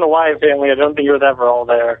fair, within the Wyatt family, I don't think he was ever all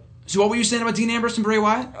there. So what were you saying about Dean Ambrose and Bray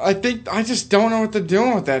Wyatt? I just don't know what they're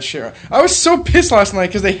doing with that shit. I was so pissed last night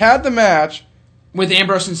because they had the match with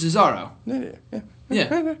Ambrose and Cesaro.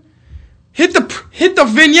 Yeah. Hit the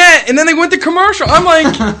vignette and then they went to commercial. I'm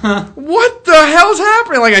like, what the hell's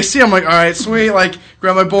happening? Like, I see, I'm like, all right, sweet. Like,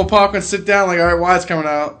 grab my bowl of popcorn, sit down. Like, all right, Wyatt's coming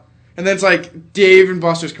out. And then it's like Dave and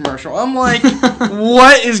Buster's commercial. I'm like,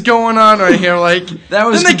 what is going on right here? Like, that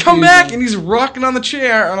was then they come back and he's rocking on the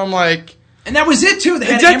chair, and I'm like. And that was it, too. They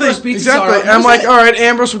had Ambrose beat Cesaro. And I'm like, all right,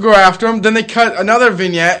 Ambrose will go after him. Then they cut another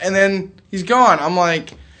vignette, and then he's gone. I'm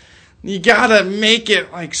like, you gotta make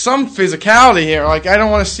it, like, some physicality here. Like, I don't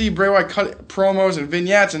want to see Bray Wyatt cut promos and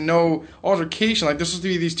vignettes and no altercation. Like, this is to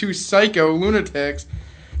be these two psycho lunatics.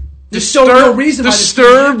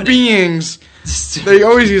 Disturbed beings. They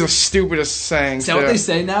always use the stupidest sayings. Is that what they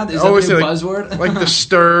say now? Is that the new buzzword?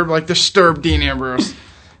 Like disturb Dean Ambrose.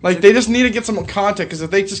 Like, they just need to get some content, because if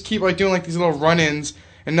they just keep like doing like these little run-ins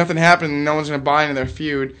and nothing happens, no one's going to buy into their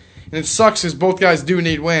feud. And it sucks because both guys do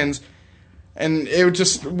need wins. And it would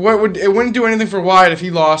just it wouldn't do anything for Wyatt if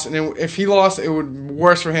he lost, and if he lost, it would be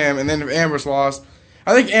worse for him. And then if Ambrose lost,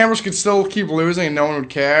 I think Ambrose could still keep losing and no one would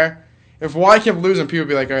care. If Wyatt kept losing, people would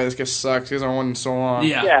be like, all right, this guy sucks. He hasn't won in so long.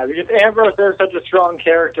 Yeah, because Ambrose is such a strong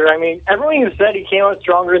character. I mean, everyone even said he came out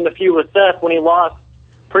stronger in the feud with Seth when he lost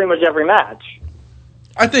pretty much every match.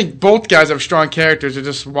 I think both guys have strong characters. It's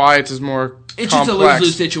just Wyatt's is more It's complex. just a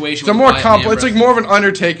lose-lose situation. It's a more complex. It's like more of an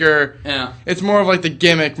Undertaker. Yeah. It's more of like the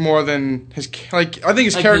gimmick more than his. Like, I think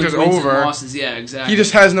his character's over. Losses. Yeah, exactly. He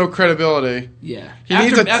just has no credibility. Yeah. He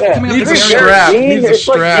needs a strap. It's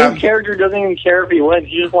like Dean's character doesn't even care if he wins.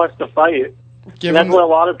 He just wants to fight. And that's what a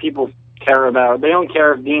lot of people care about. They don't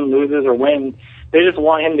care if Dean loses or wins. They just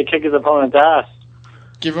want him to kick his opponent's ass.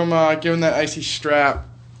 Give him that icy strap.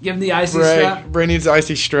 Give him the icy strap. Bray needs the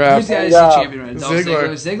icy strap. Who's the icy champion right now?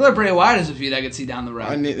 Ziggler. Bray Wyatt is a feud I could see down the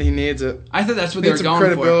road. He needs it. I thought that's what they were going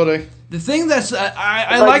credibility. for. The thing that's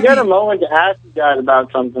I like. I got a moment to ask you guys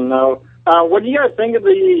about something though. What do you guys think of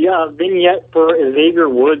the vignette for Xavier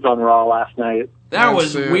Woods on Raw last night? That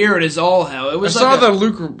was weird as all hell. It was. I saw the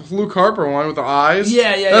Luke Harper one with the eyes.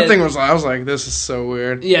 Yeah. That thing was. I was like, this is so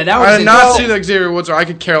weird. Yeah, that was. I did not see the Xavier Woods. Or I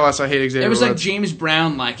could care less. I hate Xavier Woods. It was like James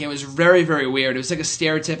Brown-like. It was very, very weird. It was like a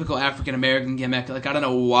stereotypical African American gimmick. Like, I don't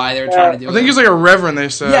know why they were trying to do it. I think he was like a reverend. They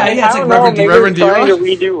said. Yeah. It's like Reverend trying to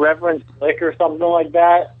redo Reverend Slick or something like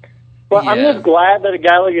that. But I'm just glad that a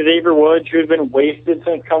guy like Xavier Woods, who's been wasted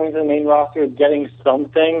since coming to the main roster, is getting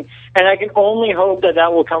something. And I can only hope that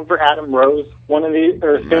will come for Adam Rose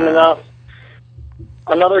soon enough.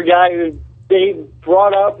 Another guy who they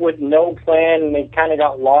brought up with no plan, and they kind of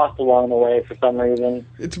got lost along the way for some reason.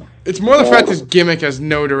 It's more the fact his gimmick has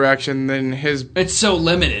no direction than his. It's so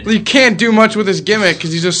limited. You can't do much with his gimmick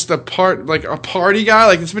because he's just a party guy.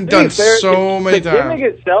 Like, it's been done so many times. The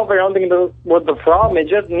gimmick itself, I don't think was the problem. It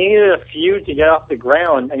just needed a feud to get off the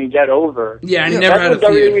ground and get over. Yeah, and he never had a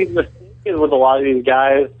feud. WWE's mistake is with a lot of these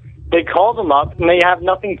guys. They call them up and they have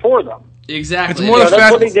nothing for them. Exactly. It's more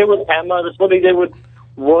that's what they did with Emma. That's what they did with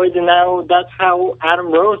Royce, and now that's how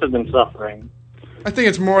Adam Rose has been suffering. I think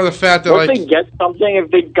it's more the fact that once they get something,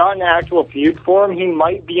 if they got an actual feud for him, he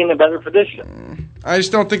might be in a better position. I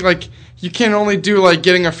just don't think you can't only do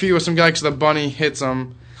getting a feud with some guy because the bunny hits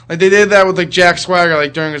him. Like they did that with Jack Swagger,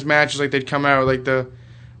 during his matches, they'd come out, the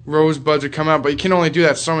rosebuds would come out, but you can only do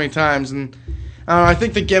that so many times. And I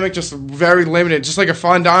think the gimmick just very limited, just like a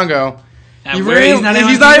Fandango. He's not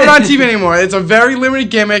even on TV anymore. It's a very limited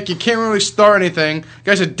gimmick. You can't really start anything. The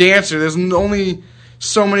guy's a dancer. There's only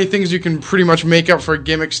so many things you can pretty much make up for a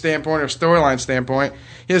gimmick standpoint or storyline standpoint.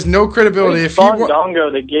 He has no credibility. Fandango,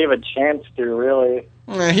 they gave a chance to, really.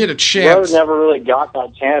 He had a chance. Rose never really got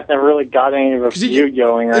that chance. Never really got any of a feud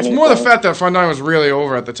going or anything. It's more the fact that Fandango was really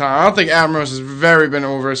over at the time. I don't think Adam Rose has very been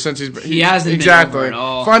over since he hasn't been over at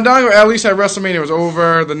all. Fandango, at least at WrestleMania, was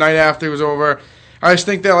over. The night after, he was over. I just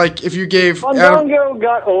think that, if you gave Fandango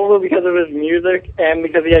got over because of his music and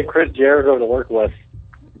because he had Chris Jericho to work with.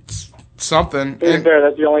 Something. That's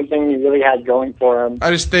the only thing he really had going for him.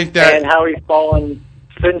 I just think that... And how he's fallen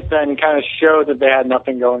since then kind of showed that they had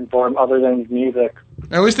nothing going for him other than his music.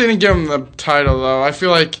 At least they didn't give him the title, though. I feel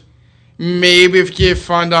like maybe if you gave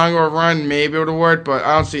Fandango a run, maybe it would have worked, but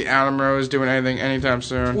I don't see Adam Rose doing anything anytime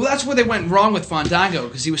soon. Well, that's where they went wrong with Fandango,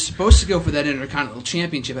 because he was supposed to go for that Intercontinental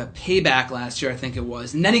Championship at Payback last year, I think it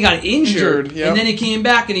was. And then he got injured yep. And then he came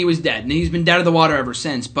back and he was dead. And he's been dead of the water ever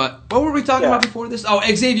since. But what were we talking about before this? Oh,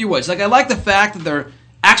 Xavier Woods. Like, I like the fact that they're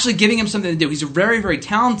actually giving him something to do. He's very, very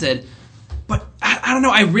talented. But, I don't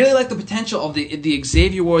know, I really like the potential of the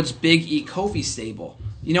Xavier Woods Big E Kofi stable.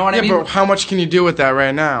 You know what I mean? Yeah, but how much can you do with that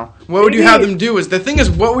right now? What would you have them do? The thing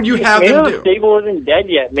is, what would you have them do? Maybe the stable isn't dead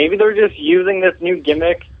yet. Maybe they're just using this new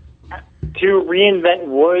gimmick to reinvent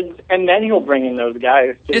Woods, and then he'll bring in those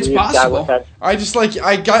guys. It's possible. I just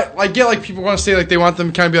I get like people want to say like they want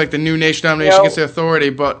them to kind of be like the new Nation Domination against the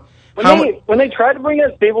Authority, but when they tried to bring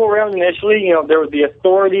that stable around initially, there was the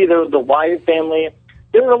Authority, there was the Wyatt family.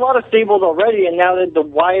 There were a lot of stables already, and now that the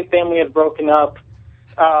Wyatt family has broken up,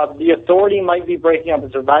 the Authority might be breaking up the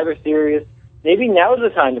Survivor Series. Maybe now is the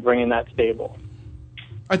time to bring in that stable.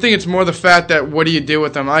 I think it's more the fact that what do you do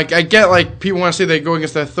with them? I get like people want to say they go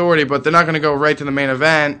against the Authority, but they're not going to go right to the main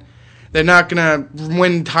event. They're not going to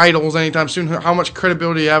win titles anytime soon. How much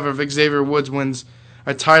credibility do you have if Xavier Woods wins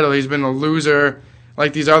a title? He's been a loser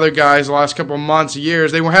like these other guys the last couple of months,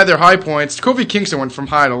 years. They had their high points. Kofi Kingston went from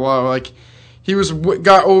high to low. Like he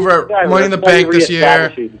got over Money in the Bank this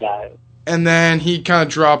year. And then he kind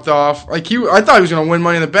of dropped off. I thought he was going to win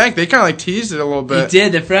Money in the Bank. They kind of teased it a little bit. He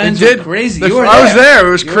did. The friends were crazy. I was there.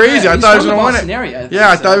 It was crazy. I thought he was going to win it. Area,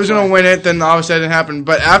 I thought he was going to win it. Then obviously that didn't happen.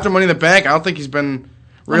 But after Money in the Bank, I don't think he's been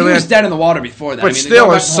really. He was dead in the water before that. But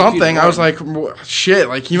still, it's something. I was like, shit.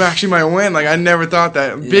 Like he actually might win. Like I never thought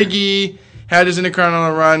that. Yeah. Big E had his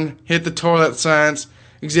Intercontinental run, hit the toilet since.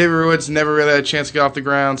 Xavier Woods never really had a chance to get off the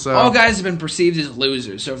ground. So all guys have been perceived as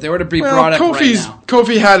losers. So if they were to be brought up right now,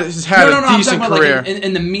 Kofi has had a decent career. Like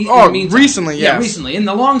in the meantime. Recently, yes. Yeah, recently. In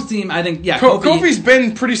the Longs team, I think, Kofi's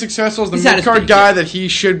been pretty successful as the mid-card guy that he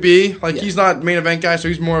should be. Like, he's not main event guy, so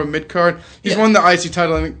he's more of a mid-card. He's won the IC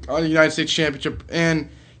title in the United States Championship and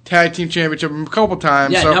Tag Team Championship a couple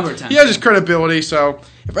times. Yeah, so a number of times. He has his credibility, so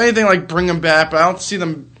if anything, like, bring him back. But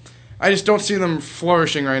I just don't see them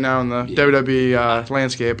flourishing right now in the WWE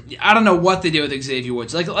landscape. I don't know what they do with Xavier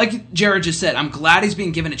Woods. Like Jared just said, I'm glad he's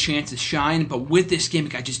being given a chance to shine, but with this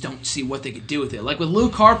gimmick, I just don't see what they could do with it. Like with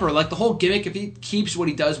Luke Harper, like the whole gimmick, if he keeps what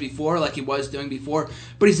he does before, like he was doing before,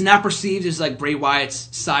 but he's not perceived as like Bray Wyatt's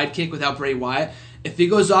sidekick without Bray Wyatt. If he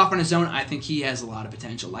goes off on his own, I think he has a lot of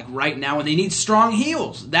potential. Like right now, when they need strong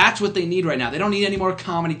heels, that's what they need right now. They don't need any more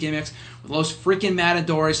comedy gimmicks with those freaking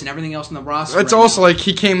Matadors and everything else in the roster. It's also like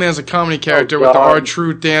he came in as a comedy character with the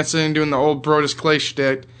R-Truth dancing, doing the old Brodus Clay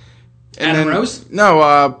shtick. Adam Rose?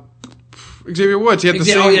 No, Xavier Woods. He had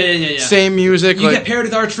the same music. You get paired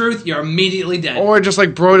with R-Truth, you're immediately dead. Or just like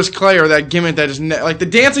Brodus Clay or that gimmick that is like the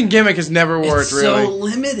dancing gimmick has never worked. Really, so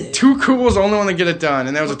limited. Too Cool is the only one to get it done,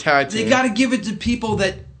 and that was a tag team. They got to give it to people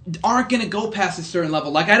that aren't going to go past a certain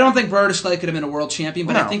level. Like I don't think Brodus Clay could have been a world champion,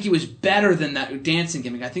 but I think he was better than that dancing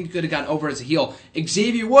gimmick. I think he could have gotten over as a heel.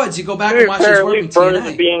 Xavier Woods, you go back and watch his work in TNA.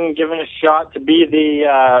 Brodus being given a shot to be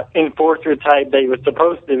the enforcer type that he was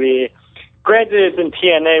supposed to be. Granted, it's in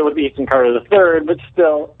TNA with Ethan Carter III, but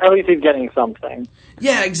still, at least he's getting something.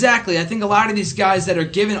 Yeah, exactly. I think a lot of these guys that are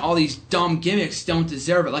given all these dumb gimmicks don't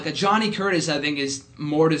deserve it. Like a Johnny Curtis, I think, is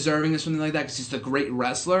more deserving of something like that because he's a great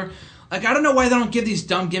wrestler. Like, I don't know why they don't give these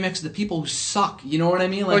dumb gimmicks to the people who suck. You know what I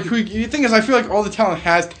mean? Like the thing is, I feel like all the talent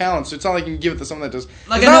has talent, so it's not like you can give it to someone that does.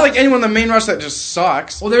 Like, it's not like anyone in the main roster that just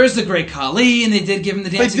sucks. Well, there is the great Khali, and they did give him the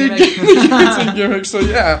dancing gimmick. They did give him the dancing gimmick, so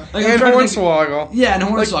yeah. Like, and Hornswoggle. Yeah, and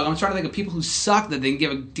Hornswoggle. I'm trying to think of people who suck that they can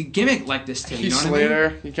give a gimmick like this to. You know what Slater, I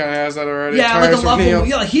mean? He kind of has that already. Yeah, like a level.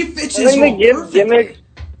 Yeah, like he fits his role perfectly.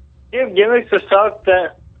 Give gimmicks to suck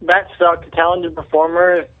that suck to talented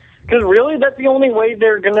performers, because really that's the only way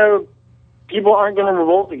they're gonna. People aren't going to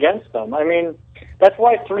revolt against them. I mean, that's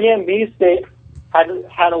why 3MB State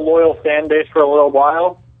had a loyal fan base for a little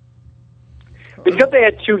while. Because they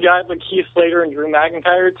had two guys like Keith Slater and Drew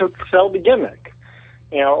McIntyre to sell the gimmick.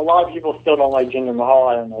 A lot of people still don't like Jinder Mahal.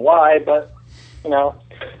 I don't know why, but,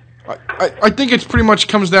 I think it's pretty much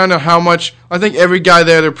comes down to how much. I think every guy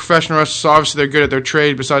there, they're professional wrestlers, so obviously they're good at their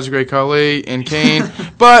trade besides the Great Khali and Kane.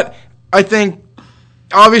 But I think.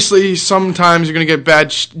 Obviously, sometimes you're going to get a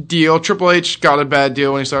bad deal. Triple H got a bad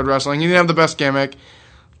deal when he started wrestling. He didn't have the best gimmick.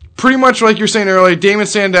 Pretty much like you were saying earlier, Damon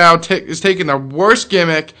Sandow is taking the worst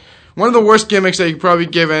gimmick, one of the worst gimmicks that you could probably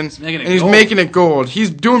given, and he's making it gold. He's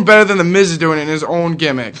doing better than The Miz is doing it in his own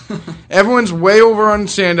gimmick. Everyone's way over on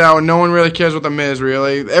Sandow, and no one really cares what The Miz,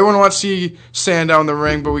 really. Everyone wants to see Sandow in the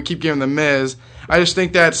ring, but we keep giving The Miz. I just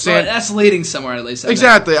think that that's leading somewhere at least.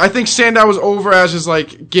 Exactly. I think Sandow was over as his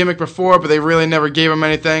gimmick before, but they really never gave him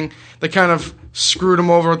anything. They kind of screwed him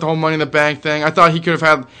over with the whole Money in the Bank thing. I think he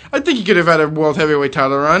could have had a World Heavyweight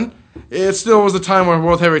title run. It still was the time where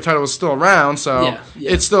World Heavyweight title was still around, so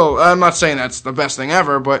it's still. I'm not saying that's the best thing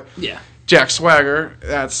ever, but Jack Swagger,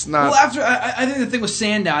 that's not. Well, I think the thing with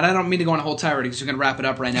Sandow, and I don't mean to go on a whole tirade because we're going to wrap it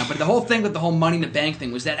up right now, but the whole thing with the whole Money in the Bank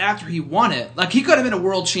thing was that after he won it, he could have been a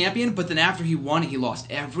world champion, but then after he won it, he lost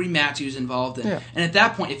every match he was involved in. Yeah. And at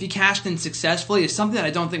that point, if he cashed in successfully, it's something that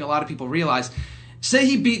I don't think a lot of people realize. Say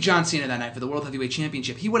he beat John Cena that night for the World Heavyweight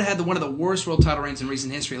Championship. He would have had one of the worst world title reigns in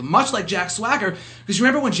recent history, much like Jack Swagger. Because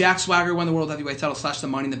remember when Jack Swagger won the World Heavyweight title / the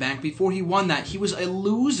Money in the Bank? Before he won that, he was a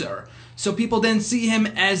loser. So people didn't see him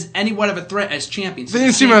as anyone of a threat as champion. They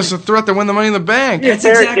didn't see him as a threat to win the Money in the Bank. Yeah,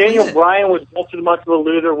 exactly Daniel Bryan was just as much of a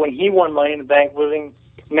loser when he won Money in the Bank, losing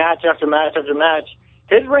match after match after match.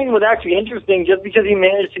 His reign was actually interesting just because he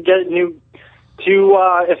managed to get it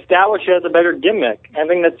to establish it as a better gimmick. I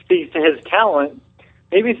think that speaks to his talent.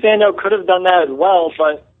 Maybe Sandow could have done that as well,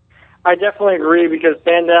 but I definitely agree because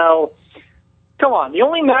Sandow, come on, the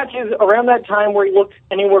only matches around that time where he looked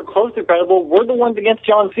anywhere close to credible were the ones against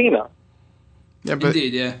John Cena. Yeah, but,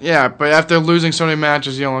 indeed, yeah. Yeah, but after losing so many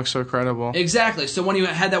matches, you don't look so credible. Exactly. So when you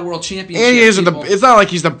had that world championship, and it's not like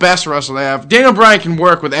he's the best wrestler they have. Daniel Bryan can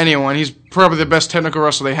work with anyone. He's probably the best technical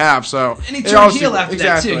wrestler they have. So and he turned heel after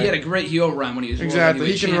that too. He had a great heel run when he was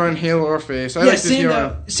He can run heel or face.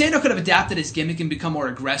 Sandow could have adapted his gimmick and become more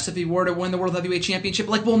aggressive if he were to win the World Heavyweight Championship.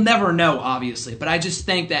 We'll never know, obviously, but I just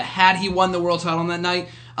think that had he won the world title on that night,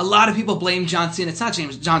 a lot of people blame John Cena. It's not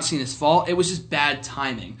John Cena's fault. It was just bad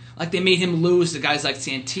timing. They made him lose to guys like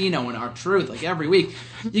Santino and R-Truth every week.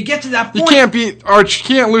 You get to that point. You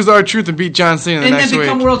can't lose R-Truth and beat John Cena the next week. And then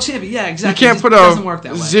become world champion. Yeah, exactly. You can't put a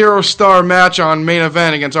 0-star match on main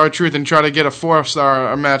event against R-Truth and try to get a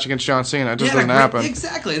 4-star match against John Cena. It just doesn't happen.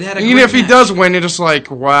 Exactly. Even if he does win, you're just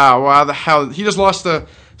wow, the hell. He just lost to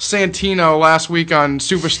Santino last week on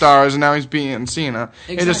Superstars, and now he's beating Cena.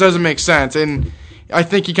 Exactly. It just doesn't make sense. And I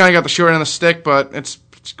think he kind of got the short end of the stick, but it's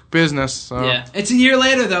business. So. Yeah, it's a year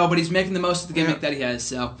later though, but he's making the most of the gimmick that he has.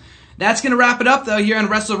 So that's going to wrap it up though here on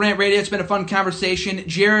Wrestle Rant Radio. It's been a fun conversation.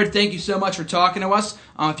 Jared, thank you so much for talking to us.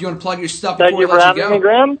 If you want to plug your stuff before we let you go, me,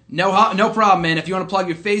 Graham. No problem, man. If you want to plug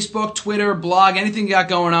your Facebook, Twitter, blog, anything you got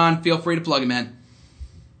going on, feel free to plug it, man.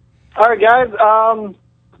 All right, guys.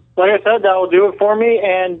 Like I said, that will do it for me.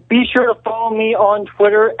 And be sure to follow me on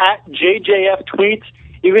Twitter at JJFTweets.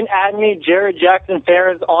 You can add me, Jared Jackson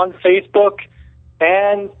Ferris, on Facebook.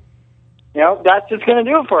 And, that's just going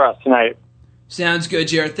to do it for us tonight. Sounds good,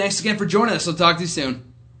 Jared. Thanks again for joining us. I'll talk to you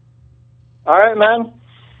soon. All right, man.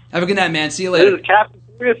 Have a good night, man. See you later. This is Captain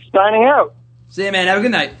Serious signing out. See you, man. Have a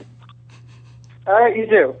good night. All right, you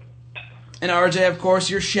too. And RJ, of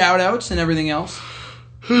course, your shout-outs and everything else.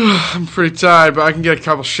 I'm pretty tired, but I can get a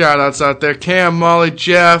couple shout-outs out there. Cam, Molly,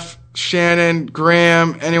 Jeff, Shannon,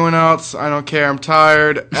 Graham, anyone else. I don't care. I'm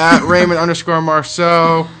tired. At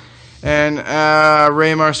Raymond_Marceau. And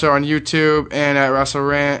Ray Marceau on YouTube, and at Wrestle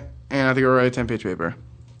Rant, and I think we're writing 10-page paper.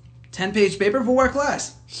 10-page paper for what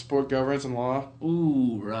class? Sport governance and law.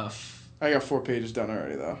 Ooh, rough. I got 4 pages done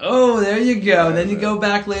already, though. Oh, there you go. Yeah, then you go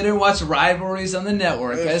back later and watch Rivalries on the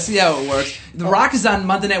network. I see how it works. The Rock is on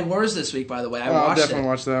Monday Night Wars this week, by the way. I'll definitely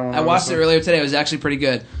watch that one. I watched it earlier today. It was actually pretty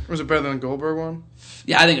good. Was it better than the Goldberg one?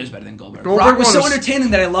 Yeah, I think it was better than Goldberg. Rock was so entertaining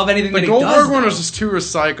that I love anything that he does. The Goldberg one was just too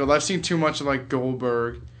recycled. I've seen too much of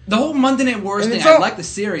Goldberg. The whole Monday Night Wars thing, I like the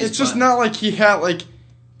series. It's just not like he had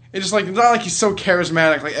it's just it's not like he's so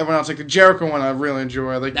charismatic like everyone else. The Jericho one I really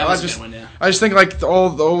enjoy. That was a good one, yeah. I just think all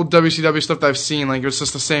the old WCW stuff that I've seen, it's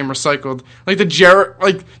just the same recycled.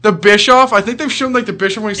 The Bischoff. I think they've shown the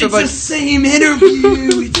Bischoff when he said it's the same interview.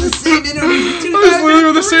 It's the same interview. I was literally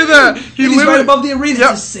going to say that. He's right above the arena.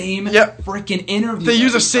 Yep. It's the same freaking interview. They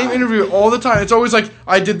use the same interview all the time. It's always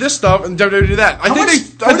I did this stuff and WWE did that. How much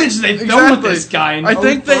footage they filmed with this guy? I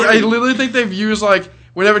literally think they've used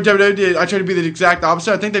whatever WWE did, I tried to be the exact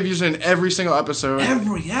opposite. I think they've used it in every single episode.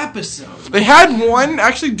 Every episode. They had one,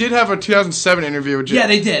 actually did have a 2007 interview with Jericho. Yeah,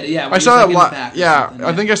 they did. Yeah, I saw that.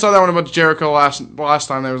 I think I saw that one about Jericho last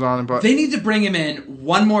time they was on. But they need to bring him in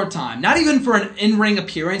one more time. Not even for an in-ring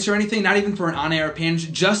appearance or anything. Not even for an on-air appearance.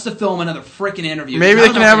 Just to film another freaking interview. Maybe they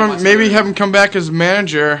can have him. Maybe have him come back as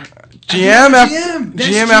manager.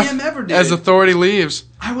 GM ever did. As authority leaves.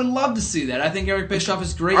 I would love to see that. I think Eric Bischoff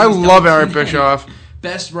is great. I love Eric Bischoff.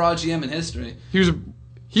 Best Raw GM in history. He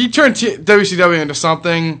he turned WCW into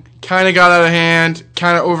something, kind of got out of hand,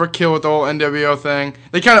 kind of overkill with the whole NWO thing.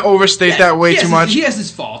 They kind of overstate that way too much. He has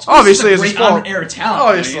his faults. Obviously, it's his fault. On-air talent,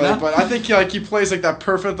 obviously, though, you know? But I think he plays like that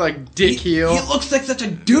perfect dick heel. He looks like such a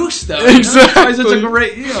douche, though. Exactly. He's such a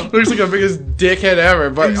great heel. Looks like the biggest dickhead ever.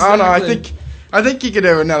 But exactly. I don't know. I think he could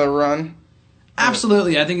have another run.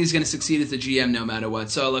 Absolutely. I think he's going to succeed as a GM no matter what.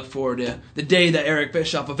 So I look forward to the day that Eric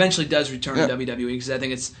Bischoff eventually does return to WWE, because I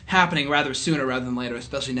think it's happening rather sooner rather than later,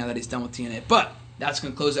 especially now that he's done with TNA. But that's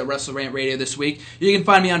going to close at WrestleRant Radio this week. You can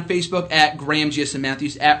find me on Facebook at Graham G.S.M.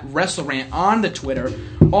 Matthews, at WrestleRant on the Twitter.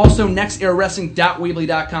 Also,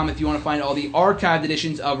 nextEraWrestling.weebly.com if you want to find all the archived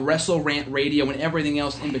editions of WrestleRant Radio and everything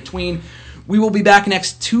else in between. We will be back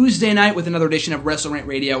next Tuesday night with another edition of WrestleRant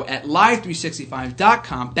Radio at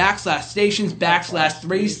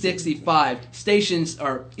live365.com/stations/365. Stations,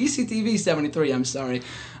 or ECTV 73, I'm sorry.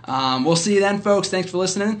 We'll see you then, folks. Thanks for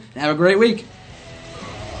listening, and have a great week.